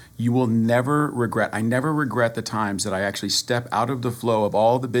urgent, you will never regret. I never regret the times that I actually step out of the flow of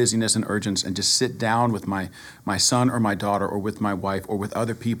all the busyness and urgency and just sit down with my son or my daughter or with my wife or with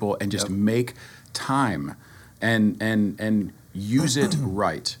other people and just make time and use it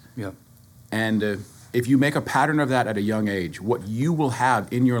right. Yep. And if you make a pattern of that at a young age, what you will have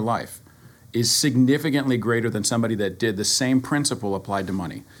in your life is significantly greater than somebody that did the same principle applied to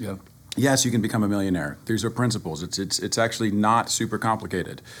money. Yep. Yes, you can become a millionaire. These are principles. It's actually not super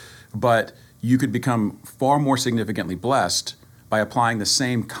complicated. But you could become far more significantly blessed by applying the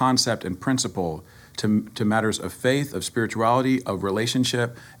same concept and principle to matters of faith, of spirituality, of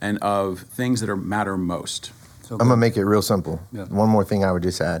relationship, and of things that matter most. I'm going to make it real simple. Yeah. One more thing I would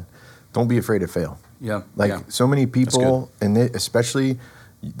just add. Don't be afraid to fail. Yeah. So many people, and especially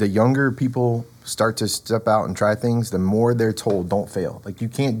the younger people start to step out and try things, the more they're told, don't fail. Like, you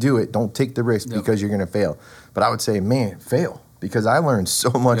can't do it. Don't take the risk because you're going to fail. But I would say, man, fail. Because I learned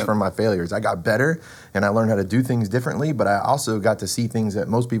so much from my failures. I got better, and I learned how to do things differently, but I also got to see things that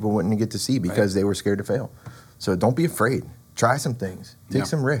most people wouldn't get to see because they were scared to fail. So don't be afraid. Try some things. Take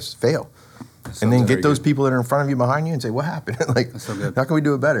some risks. Fail. That's and then get those people that are in front of you behind you and say, what happened? Like, That's so good. How can we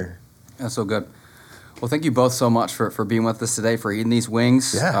do it better? That's so good. Well, thank you both so much for being with us today, for eating these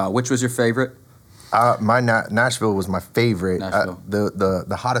wings. Yeah. Which was your favorite? Nashville was my favorite. Nashville.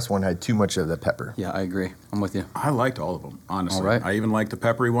 The hottest one had too much of the pepper. Yeah, I agree. I'm with you. I liked all of them, honestly. All right. I even liked the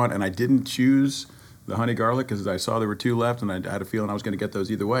peppery one, and I didn't choose the honey garlic because I saw there were 2 left, and I had a feeling I was going to get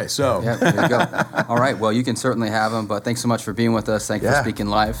those either way. So, Yeah, there you go. All right. Well, you can certainly have them, but thanks so much for being with us. Thanks for speaking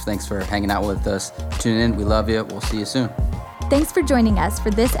live. Thanks for hanging out with us. Tune in. We love you. We'll see you soon. Thanks for joining us for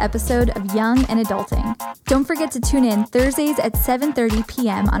this episode of Young and Adulting. Don't forget to tune in Thursdays at 7:30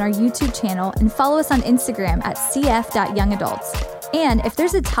 p.m. on our YouTube channel and follow us on Instagram at cf.youngadults. And if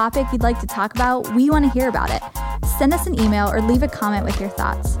there's a topic you'd like to talk about, we want to hear about it. Send us an email or leave a comment with your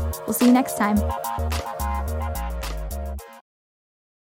thoughts. We'll see you next time.